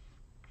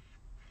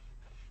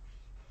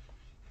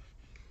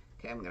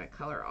 Okay, I'm going to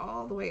color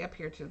all the way up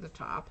here to the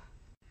top.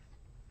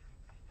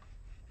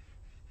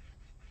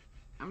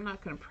 I'm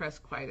not going to press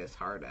quite as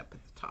hard up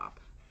at the top.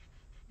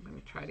 I'm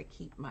going to try to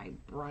keep my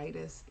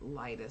brightest,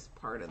 lightest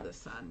part of the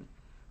sun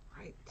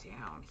right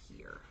down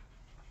here.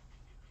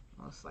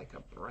 Almost like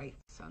a bright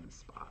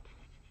sunspot.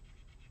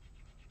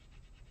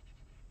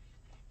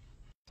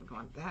 I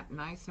want that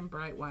nice and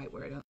bright white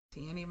where I don't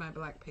see any of my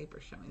black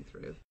paper showing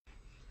through.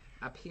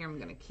 Up here I'm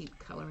going to keep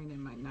coloring in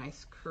my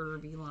nice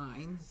curvy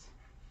lines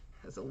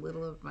because a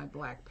little of my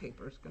black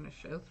paper is going to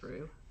show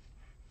through.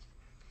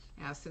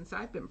 Now, since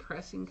I've been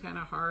pressing kind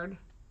of hard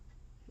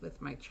with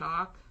my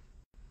chalk,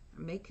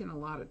 I'm making a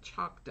lot of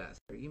chalk dust.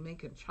 Are you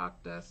making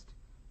chalk dust?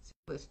 See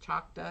this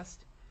chalk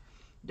dust?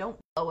 Don't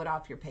blow it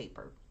off your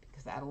paper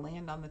because that'll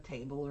land on the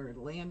table or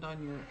it'll land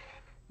on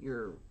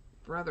your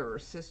brother or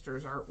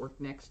sister's artwork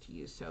next to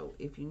you. So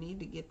if you need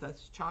to get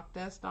this chalk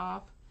dust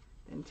off,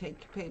 then take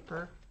your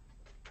paper,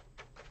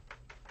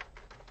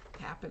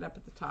 tap it up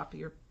at the top of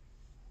your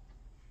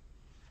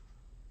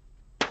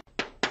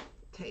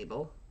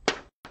table.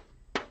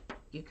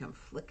 You can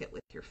flick it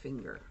with your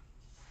finger.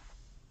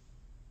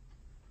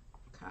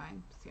 Okay,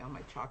 see how my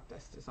chalk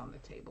dust is on the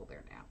table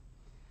there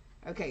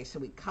now. Okay, so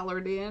we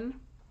colored in,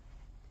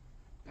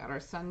 got our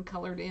sun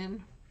colored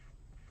in.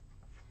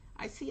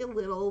 I see a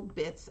little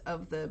bits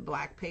of the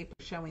black paper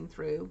showing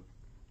through,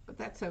 but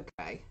that's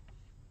okay.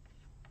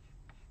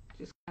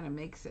 Just kind of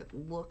makes it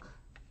look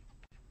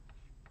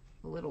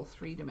a little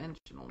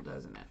three-dimensional,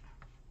 doesn't it?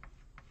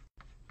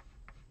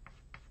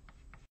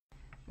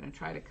 I'm going to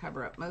try to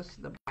cover up most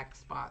of the black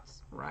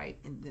spots right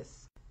in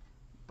this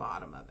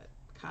bottom of it.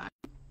 Okay.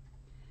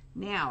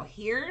 Now,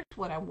 here's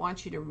what I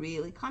want you to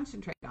really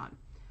concentrate on.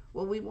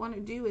 What we want to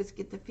do is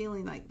get the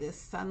feeling like this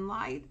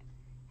sunlight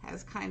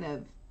has kind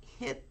of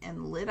hit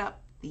and lit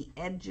up the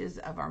edges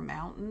of our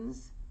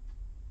mountains,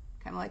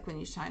 kind of like when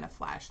you shine a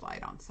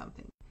flashlight on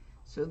something.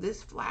 So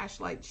this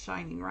flashlight's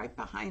shining right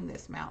behind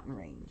this mountain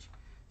range.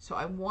 So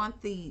I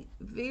want the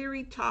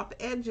very top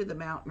edge of the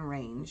mountain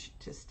range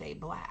to stay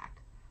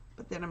black,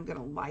 but then I'm going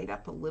to light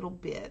up a little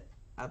bit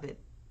of it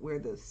where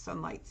the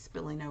sunlight's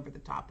spilling over the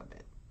top of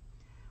it.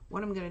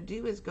 What I'm going to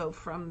do is go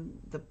from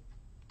the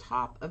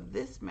top of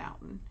this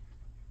mountain,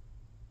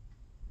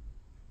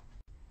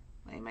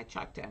 lay my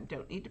chalk down,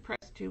 don't need to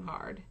press too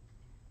hard,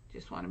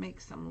 just want to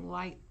make some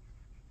light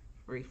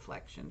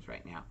reflections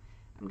right now.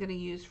 I'm going to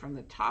use from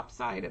the top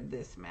side of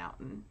this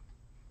mountain,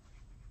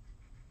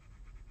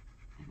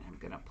 and I'm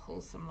going to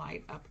pull some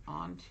light up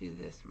onto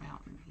this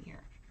mountain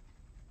here,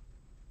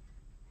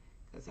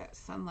 because that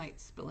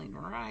sunlight's spilling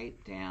right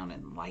down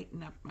and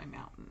lighten up my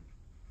mountain.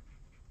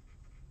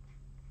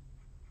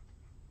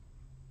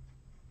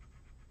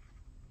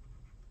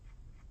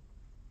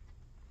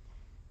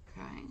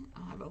 Okay,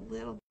 I'll have a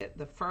little bit,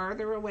 the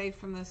farther away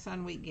from the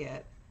sun we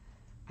get,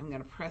 I'm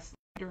going to press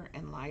lighter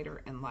and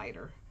lighter and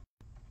lighter.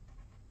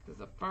 Because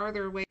the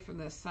farther away from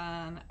the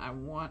sun, I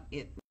want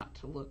it not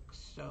to look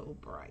so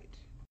bright.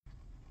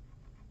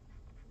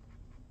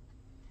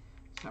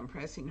 So I'm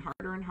pressing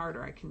harder and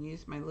harder. I can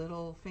use my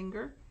little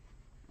finger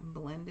and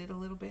blend it a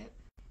little bit.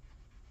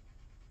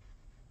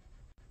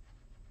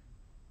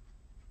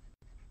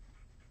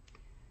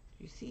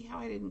 Do you see how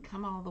I didn't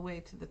come all the way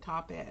to the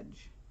top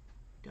edge?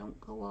 Don't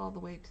go all the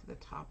way to the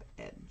top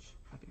edge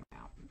of your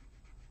mountain.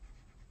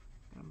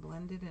 I'm going to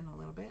blend it in a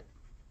little bit.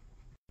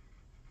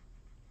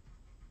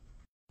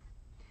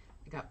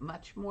 I got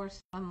much more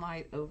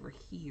sunlight over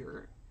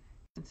here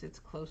since it's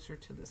closer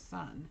to the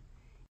sun,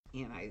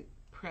 and I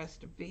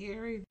pressed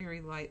very,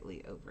 very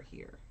lightly over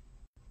here.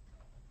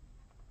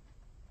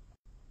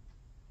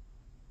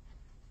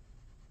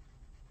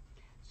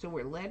 So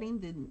we're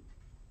letting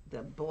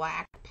the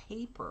black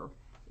paper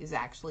is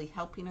actually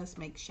helping us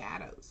make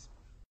shadows.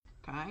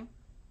 Okay?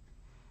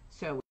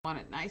 So we want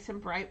it nice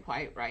and bright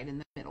white right in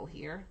the middle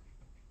here.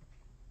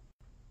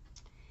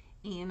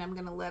 And I'm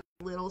going to let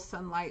a little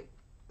sunlight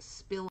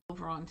spill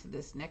over onto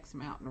this next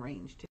mountain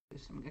range too.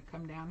 So I'm going to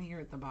come down here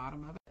at the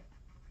bottom of it.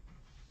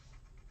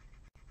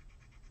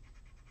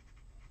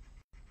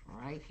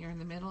 Right here in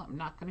the middle. I'm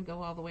not going to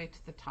go all the way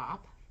to the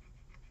top.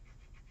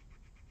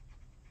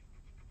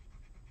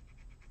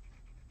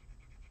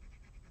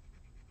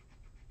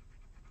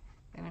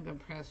 Then I'm going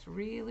to press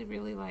really,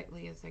 really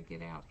lightly as I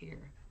get out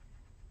here.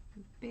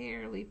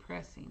 Barely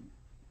pressing,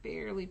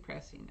 barely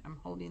pressing. I'm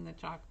holding the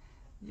chalk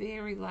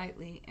very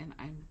lightly and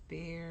I'm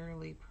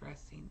barely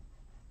pressing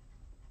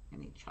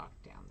any chalk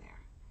down there.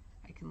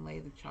 I can lay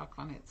the chalk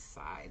on its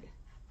side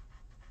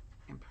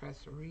and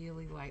press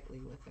really lightly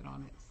with it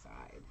on its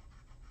side.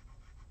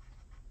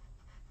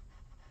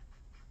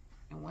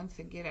 And once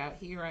I get out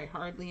here, I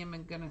hardly am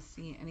going to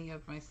see any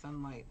of my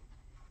sunlight.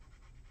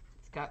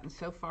 It's gotten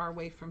so far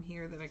away from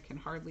here that I can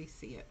hardly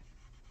see it.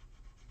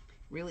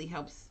 Really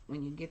helps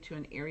when you get to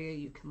an area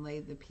you can lay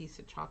the piece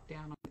of chalk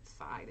down on its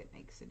side. It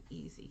makes it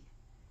easy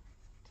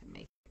to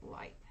make it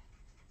light.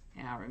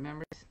 Now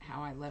remember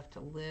how I left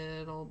a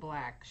little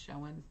black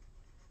showing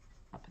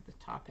up at the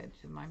top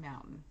edge of my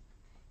mountain.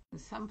 In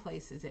some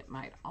places it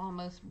might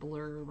almost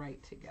blur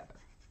right together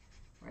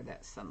where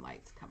that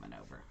sunlight's coming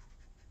over.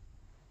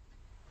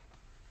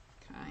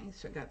 Okay,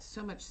 so I got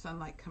so much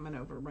sunlight coming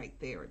over right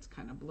there, it's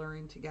kind of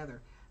blurring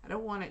together. I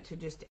don't want it to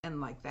just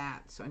end like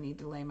that, so I need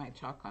to lay my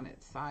chalk on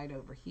its side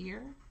over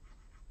here,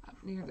 up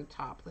near the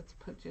top. Let's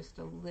put just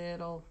a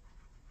little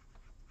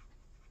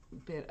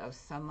bit of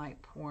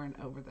sunlight pouring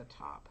over the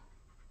top.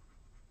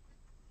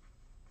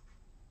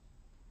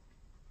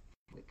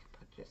 We could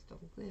put just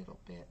a little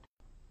bit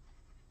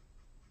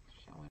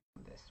showing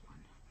on this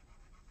one.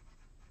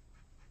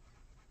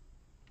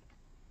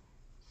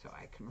 So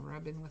I can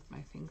rub in with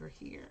my finger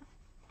here.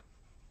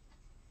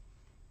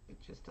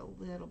 Get just a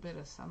little bit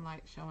of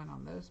sunlight showing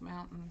on those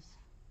mountains.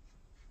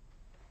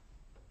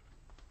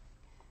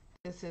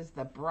 This is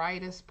the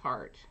brightest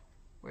part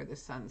where the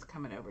sun's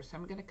coming over. So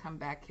I'm going to come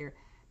back here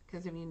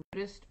because if you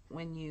noticed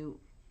when you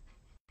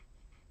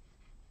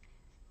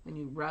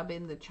rub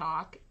in the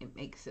chalk, it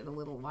makes it a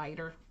little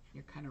lighter.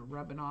 You're kind of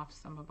rubbing off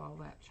some of all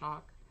that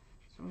chalk.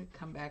 So I'm going to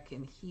come back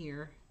in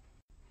here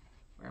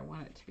where I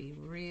want it to be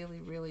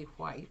really, really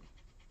white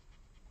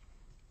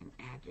and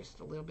add just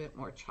a little bit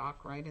more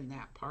chalk right in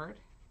that part.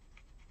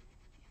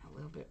 And a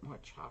little bit more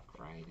chalk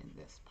right in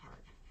this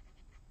part.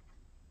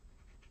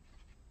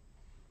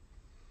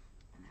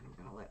 And then I'm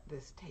going to let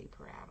this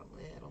taper out a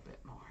little bit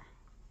more.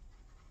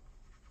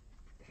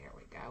 There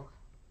we go.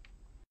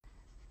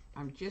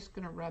 I'm just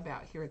going to rub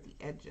out here at the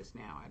edges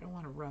now. I don't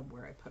want to rub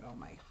where I put all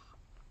my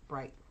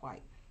bright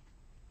white.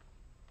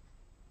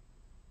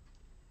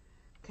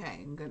 Okay,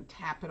 I'm going to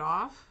tap it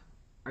off.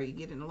 Are you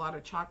getting a lot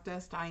of chalk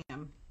dust? I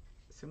am.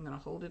 So I'm going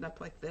to hold it up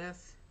like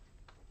this.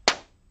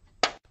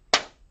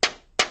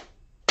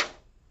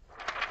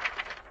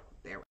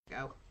 There we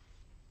go.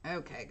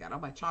 Okay, got all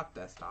my chalk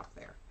dust off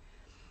there.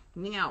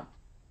 Now,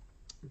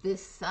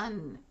 this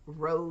sun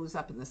rose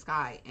up in the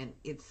sky and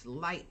its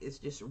light is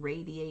just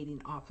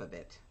radiating off of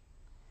it.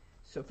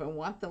 So if I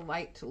want the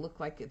light to look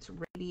like it's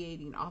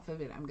radiating off of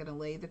it, I'm going to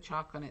lay the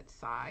chalk on its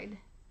side.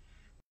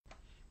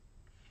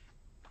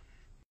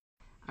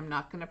 I'm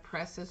not going to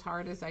press as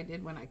hard as I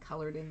did when I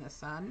colored in the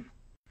sun.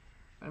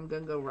 But I'm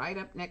going to go right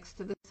up next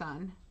to the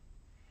sun.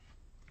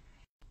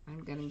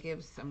 I'm going to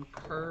give some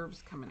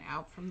curves coming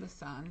out from the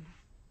sun.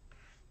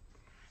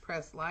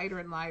 Press lighter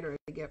and lighter as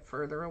they get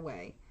further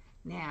away.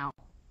 Now,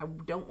 I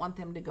don't want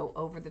them to go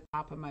over the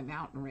top of my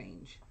mountain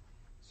range.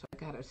 So I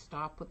got to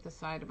stop with the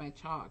side of my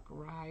chalk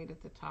right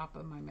at the top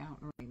of my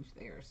mountain range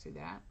there. See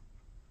that?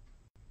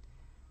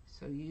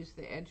 So use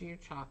the edge of your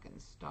chalk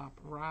and stop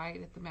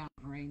right at the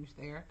mountain range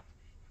there.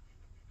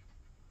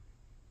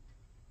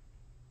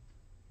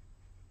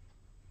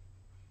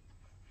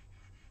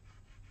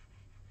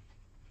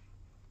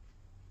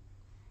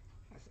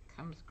 As it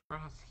comes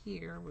across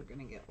here, we're going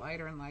to get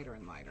lighter and lighter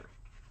and lighter.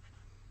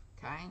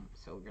 Okay,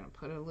 so we're going to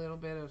put a little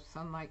bit of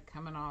sunlight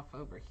coming off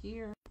over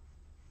here.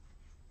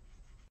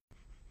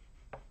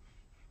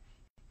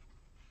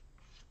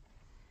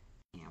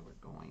 And we're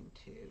going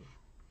to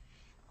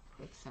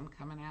put some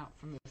coming out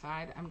from the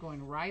side. I'm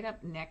going right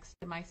up next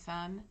to my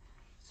sun,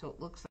 so it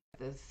looks like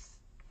this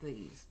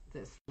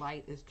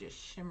light is just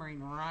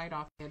shimmering right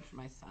off the edge of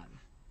my sun.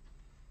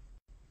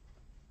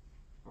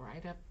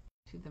 Right up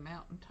to the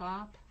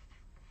mountaintop.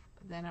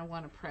 But then I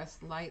want to press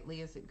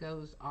lightly as it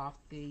goes off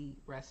the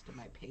rest of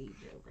my page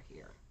over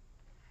here.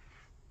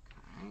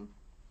 Okay.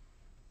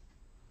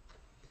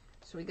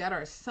 So we got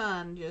our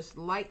sun just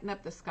lighting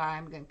up the sky.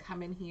 I'm going to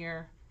come in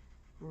here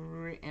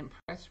and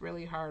press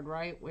really hard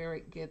right where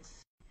it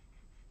gets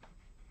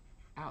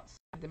outside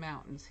the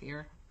mountains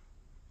here.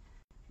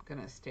 I'm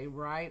going to stay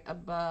right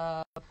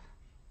above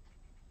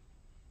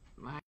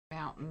my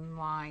mountain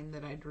line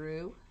that I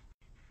drew.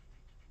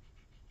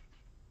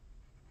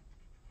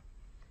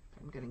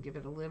 I'm going to give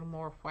it a little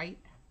more white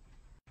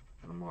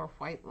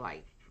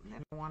light. And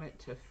then I want it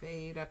to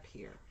fade up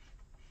here.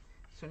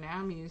 So now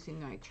I'm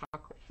using my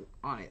chalk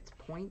on its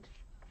point,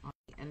 on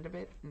the end of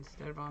it,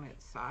 instead of on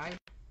its side.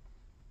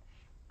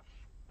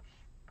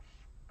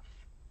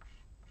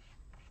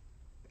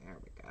 There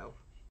we go.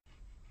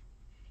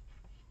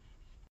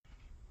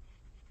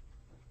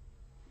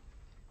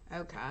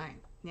 Okay,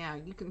 now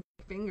you can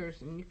take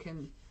fingers and you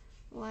can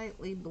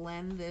lightly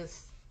blend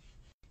this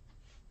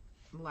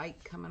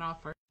light coming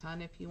off our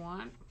sun if you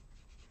want.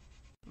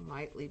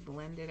 Lightly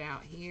blend it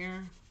out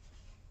here.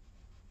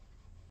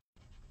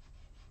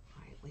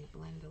 Lightly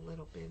blend a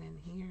little bit in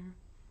here.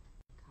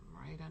 Come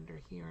right under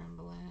here and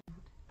blend.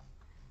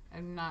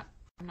 I'm not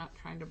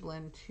trying to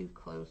blend too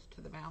close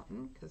to the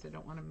mountain because I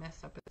don't want to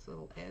mess up its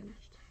little edge.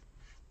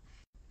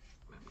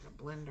 I'm going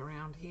to blend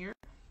around here.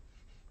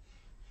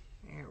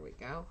 There we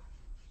go.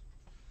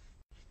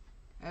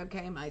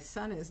 Okay, my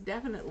sun is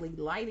definitely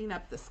lighting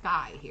up the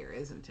sky here,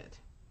 isn't it?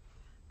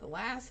 The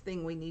last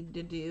thing we need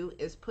to do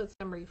is put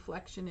some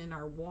reflection in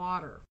our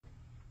water.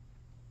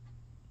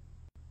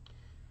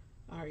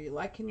 Are you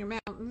liking your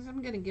mountains?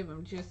 I'm going to give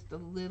them just the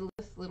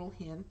little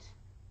hint.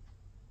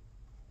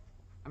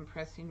 I'm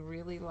pressing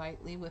really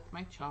lightly with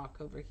my chalk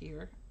over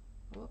here.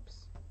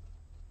 Whoops.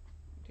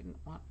 Didn't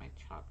want my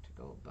chalk to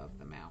go above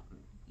the mountain.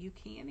 You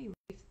can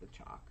erase the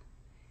chalk.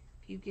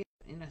 If you get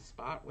in a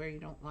spot where you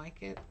don't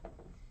like it,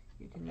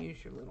 you can use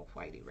your little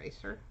white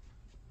eraser.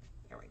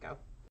 There we go.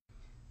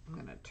 I'm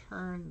going to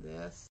turn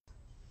this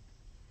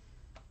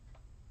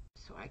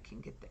so I can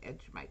get the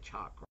edge of my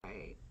chalk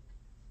right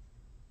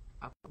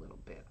up a little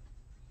bit.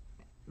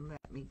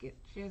 Let me get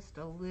just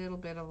a little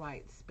bit of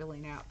light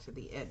spilling out to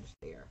the edge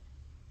there.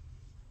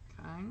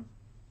 Okay.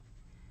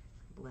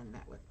 Blend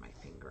that with my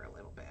finger a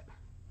little bit.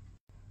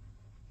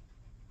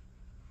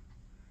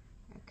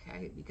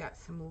 Okay, you got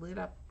some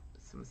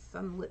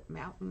sunlit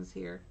mountains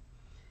here.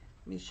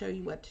 Let me show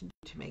you what to do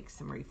to make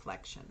some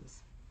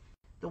reflections.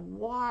 The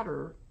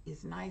water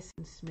is nice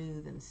and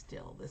smooth and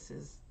still. This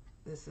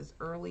is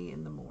early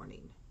in the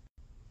morning.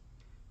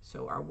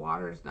 So our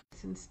water is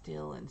nice and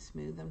still and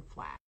smooth and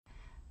flat.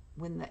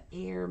 When the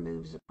air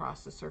moves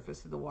across the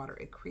surface of the water,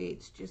 it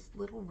creates just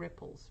little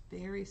ripples,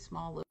 very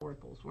small little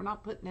ripples. We're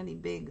not putting any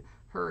big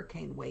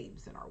hurricane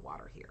waves in our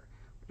water here.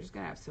 We're just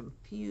going to have some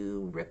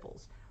few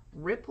ripples.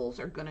 Ripples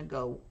are going to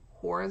go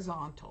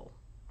horizontal.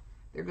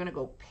 They're going to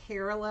go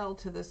parallel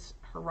to this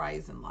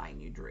horizon line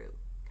you drew,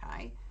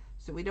 okay?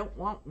 So we don't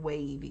want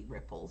wavy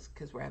ripples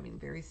because we're having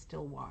very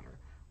still water.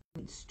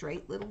 We need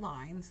straight little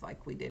lines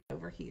like we did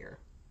over here.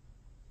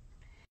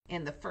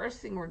 And the first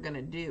thing we're going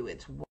to do,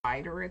 it's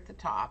wider at the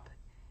top,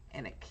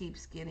 and it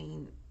keeps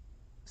getting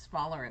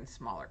smaller and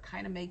smaller,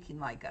 kind of making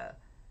like a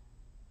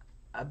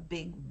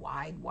big,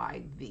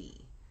 wide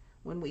V.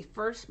 When we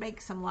first make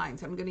some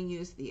lines, I'm going to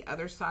use the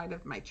other side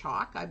of my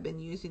chalk. I've been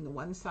using the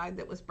one side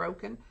that was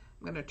broken.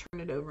 I'm going to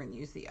turn it over and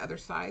use the other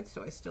side,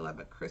 so I still have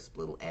a crisp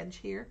little edge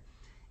here.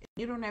 If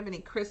you don't have any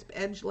crisp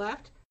edge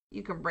left,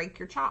 you can break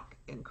your chalk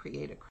and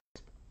create a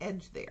crisp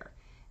edge there.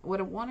 What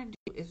I want to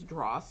do is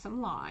draw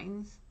some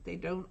lines. They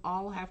don't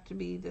all have to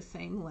be the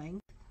same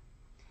length,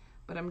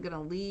 but I'm going to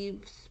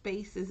leave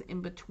spaces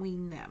in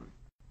between them,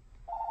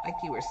 like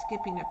you were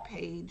skipping a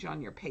page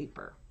on your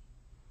paper.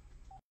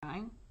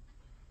 Okay?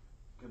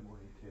 Good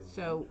morning, Taylor.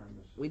 So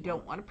we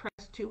don't want to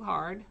press too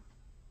hard.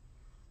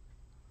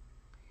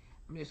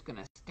 I'm just going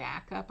to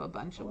stack up a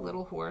bunch of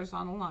little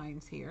horizontal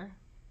lines here.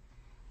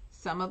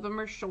 Some of them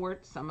are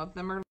short, some of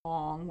them are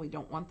long. We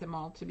don't want them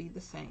all to be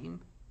the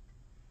same.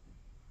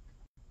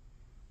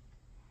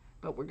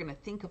 But we're going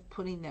to think of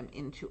putting them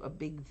into a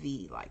big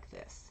V like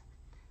this.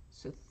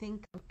 So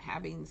think of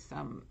having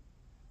some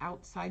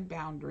outside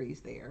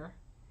boundaries there.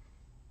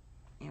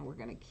 And we're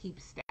going to keep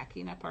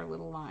stacking up our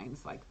little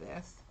lines like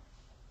this.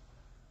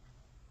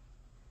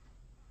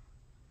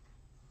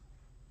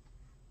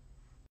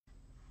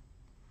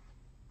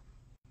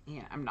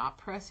 And I'm not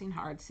pressing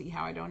hard. See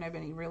how I don't have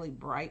any really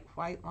bright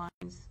white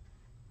lines?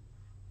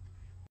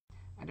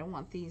 I don't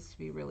want these to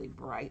be really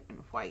bright and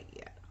white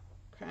yet.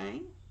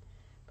 Okay?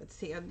 But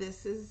see how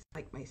this is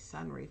like my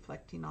sun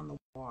reflecting on the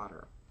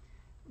water.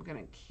 I'm going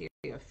to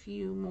carry a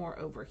few more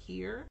over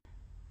here,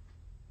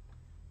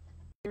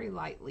 very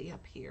lightly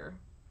up here.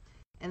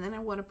 And then I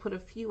want to put a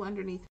few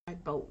underneath my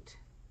boat.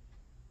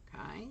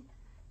 Okay?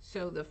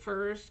 So the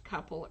first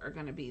couple are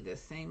going to be the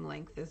same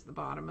length as the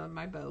bottom of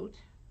my boat.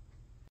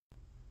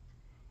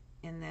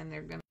 And then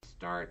they're going to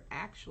start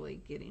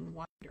actually getting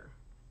wider.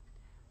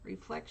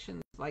 Reflection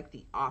is like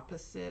the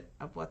opposite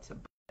of what's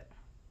above it.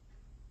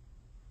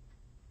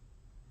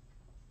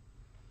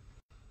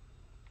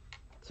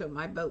 So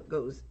my boat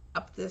goes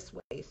up this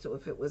way, so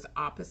if it was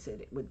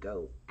opposite, it would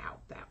go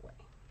out that way.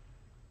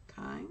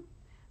 Okay? I'm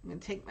going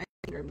to take my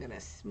finger, I'm going to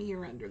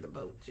smear under the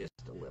boat just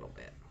a little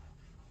bit,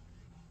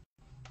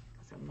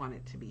 because I want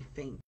it to be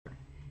fainter.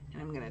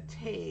 And I'm going to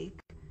take,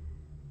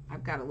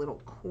 I've got a little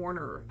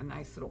corner, a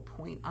nice little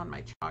point on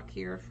my chalk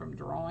here from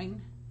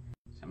drawing.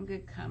 So I'm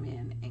going to come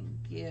in and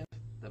give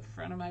the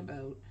front of my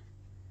boat,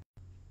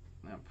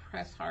 I'm going to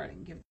press hard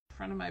and give the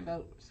front of my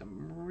boat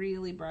some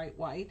really bright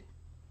white.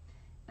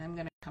 And I'm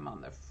going to come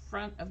on the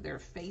front of their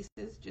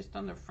faces, just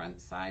on the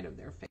front side of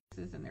their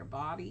faces and their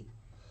body,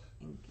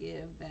 and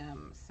give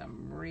them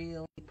some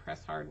really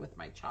press hard with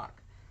my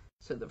chalk.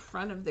 So the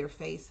front of their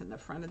face and the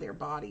front of their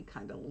body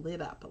kind of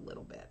lit up a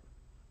little bit.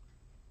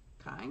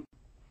 Okay?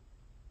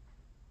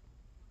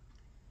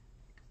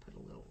 Put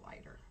a little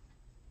lighter.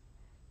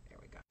 There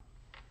we go.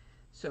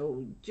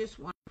 So just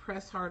want to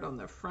press hard on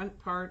the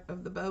front part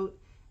of the boat,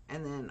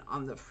 and then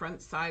on the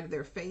front side of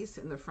their face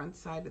and the front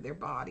side of their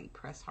body,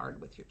 press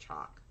hard with your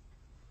chalk.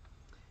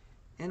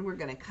 And we're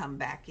going to come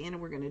back in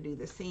and we're going to do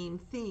the same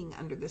thing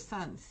under the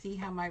sun. See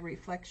how my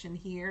reflection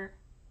here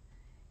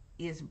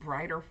is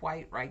brighter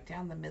white right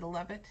down the middle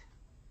of it?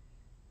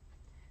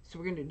 So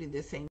we're going to do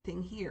the same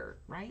thing here,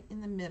 right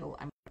in the middle.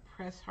 I'm going to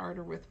press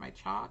harder with my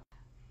chalk.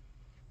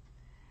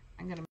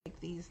 I'm going to make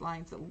these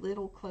lines a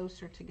little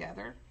closer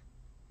together.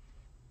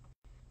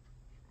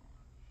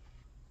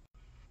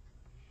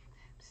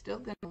 Still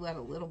going to let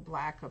a little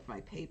black of my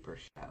paper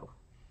show.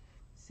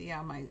 See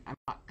how I'm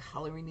not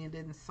coloring it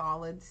in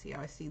solid. See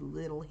how I see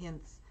little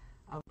hints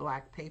of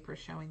black paper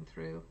showing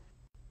through.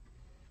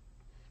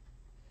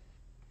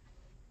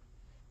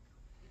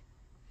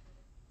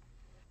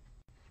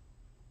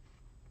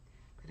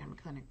 But I'm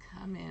going to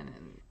come in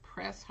and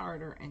press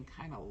harder and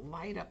kind of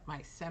light up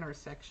my center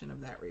section of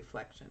that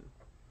reflection.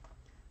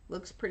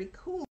 Looks pretty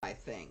cool, I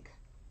think.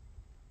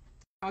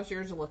 How's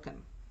yours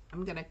looking?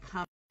 I'm going to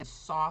come and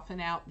soften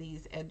out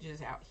these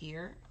edges out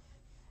here.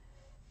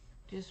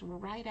 Just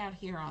right out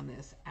here on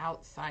this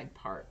outside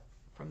part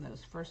from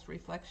those first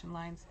reflection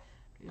lines.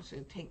 I'm just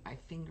going to take my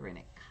finger and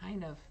it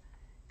kind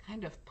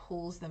of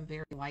pulls them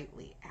very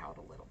lightly out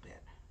a little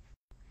bit.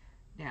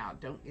 Now,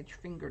 don't let your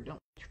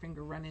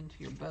finger run into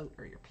your boat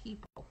or your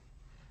people.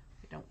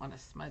 You don't want to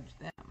smudge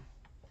them. I'm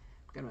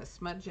going to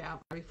smudge out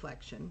my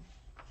reflection.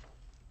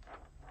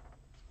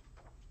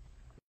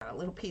 Got a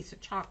little piece of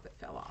chalk that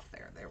fell off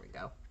there. There we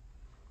go.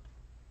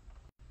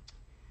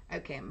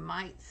 Okay, I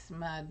might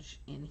smudge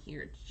in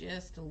here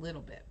just a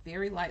little bit,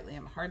 very lightly.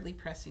 I'm hardly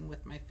pressing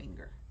with my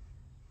finger.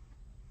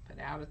 But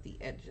out at the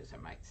edges, I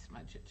might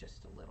smudge it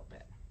just a little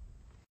bit.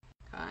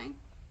 Okay,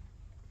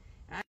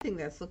 I think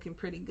that's looking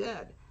pretty good.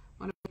 I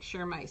want to make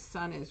sure my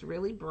sun is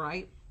really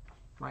bright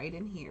right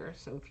in here.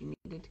 So if you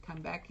needed to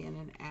come back in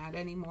and add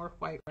any more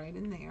white right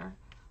in there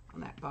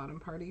on that bottom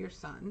part of your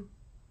sun.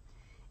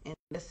 And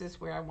this is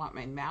where I want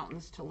my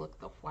mountains to look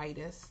the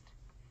whitest.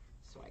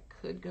 So I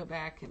could go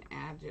back and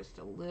add just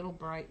a little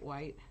bright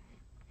white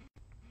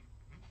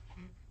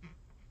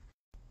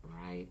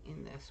right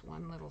in this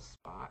one little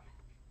spot.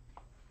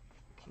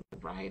 I can go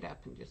right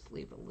up and just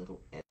leave a little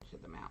edge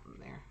of the mountain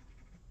there.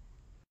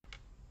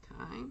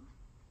 Okay.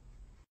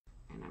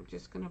 And I'm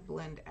just going to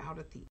blend out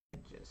at the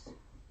edges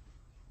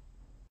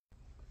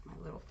with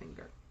my little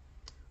finger.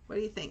 What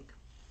do you think?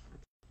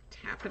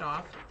 Tap it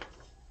off.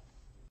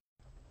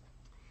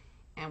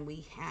 And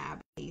we have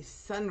a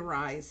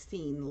sunrise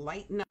scene.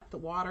 Lighten up the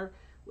water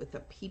with the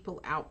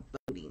people out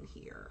boating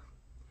here.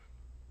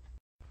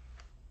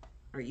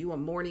 Are you a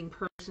morning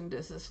person?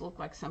 Does this look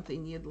like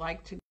something you'd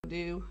like to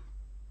do?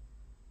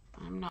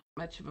 I'm not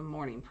much of a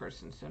morning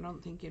person, so I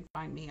don't think you'd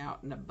find me out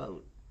in a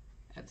boat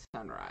at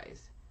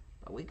sunrise.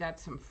 But we got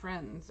some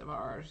friends of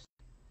ours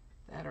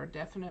that are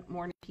definite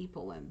morning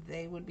people, and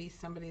they would be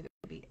somebody that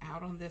would be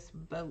out on this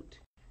boat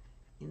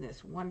in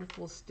this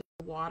wonderful still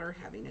water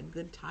having a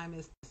good time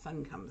as the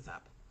sun comes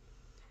up.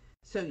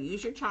 So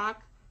use your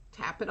chalk,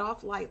 tap it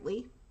off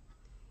lightly,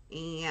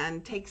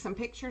 and take some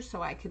pictures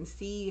so I can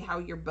see how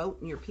your boat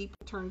and your people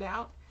turned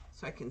out,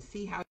 so I can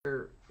see how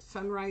your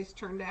sunrise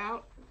turned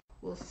out.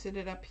 We'll sit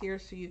it up here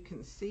so you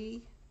can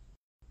see.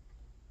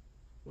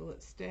 Will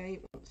it stay?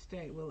 It won't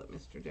stay, will it,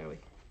 Mr. Joey?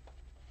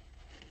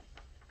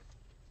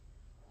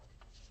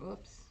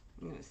 Whoops.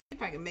 I'm going to see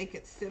if I can make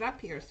it sit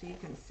up here so you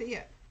can see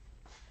it.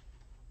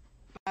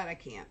 But I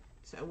can't,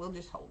 so we'll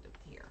just hold it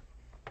here.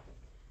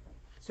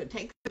 So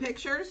take the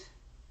pictures,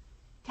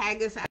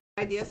 tag us at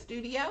Idea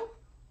Studio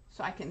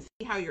so I can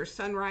see how your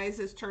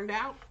sunrises turned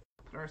out.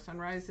 Put our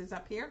sunrises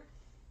up here.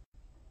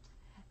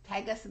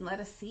 Tag us and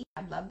let us see.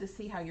 I'd love to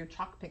see how your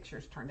chalk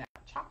pictures turned out.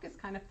 Chalk is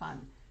kind of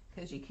fun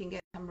because you can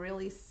get some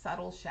really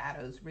subtle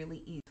shadows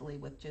really easily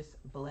with just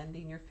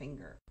blending your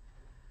finger.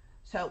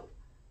 So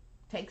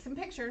take some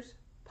pictures,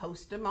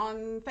 post them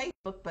on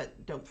Facebook,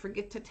 but don't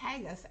forget to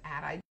tag us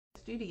at Idea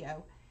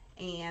Studio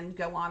and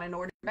go on and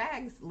order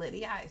bags.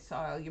 Lydia, I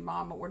saw your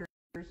mom ordered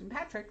St.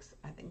 Patrick's.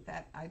 I think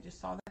that I just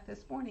saw that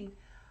this morning.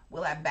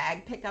 We'll have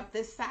bag pickup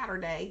this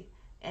Saturday,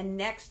 and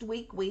next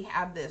week we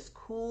have this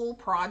cool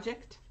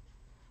project.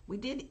 We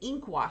did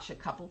ink wash a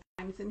couple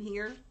times in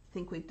here. I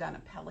think we've done a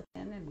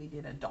pelican and we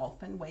did a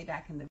dolphin way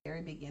back in the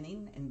very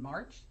beginning in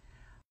March.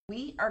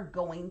 We are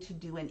going to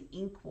do an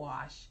ink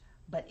wash,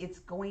 but it's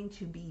going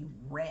to be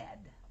red.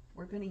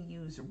 We're going to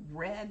use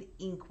red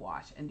ink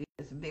wash and do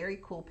this very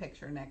cool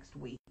picture next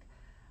week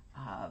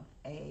of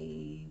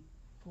a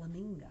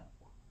flamingo.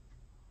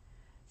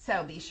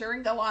 So be sure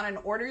and go on and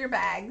order your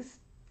bags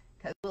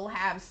because we'll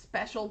have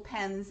special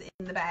pens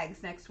in the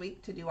bags next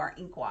week to do our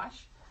ink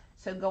wash.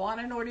 So go on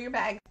and order your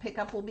bags.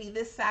 Pickup will be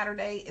this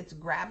Saturday. It's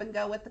grab and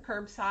go at the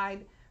curbside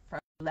from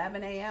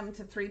 11 a.m.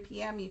 to 3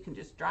 p.m. You can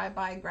just drive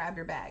by and grab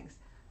your bags.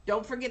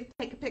 Don't forget to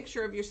take a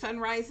picture of your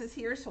sunrises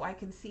here so I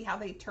can see how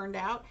they turned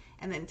out,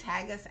 and then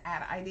tag us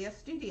at Idea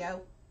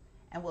Studio,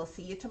 and we'll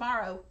see you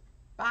tomorrow.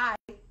 Bye.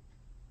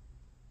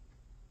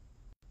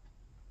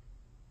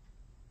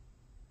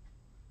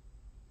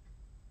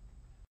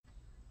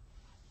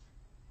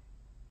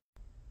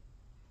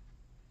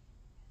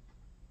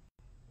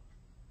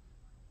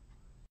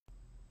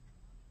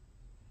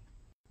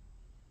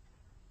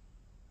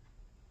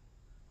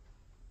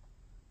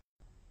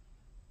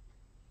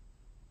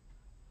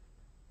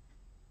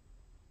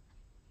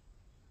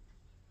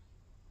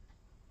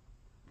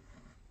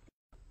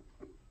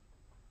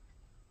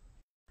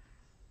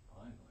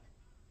 Finally.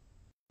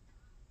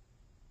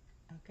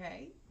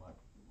 Okay.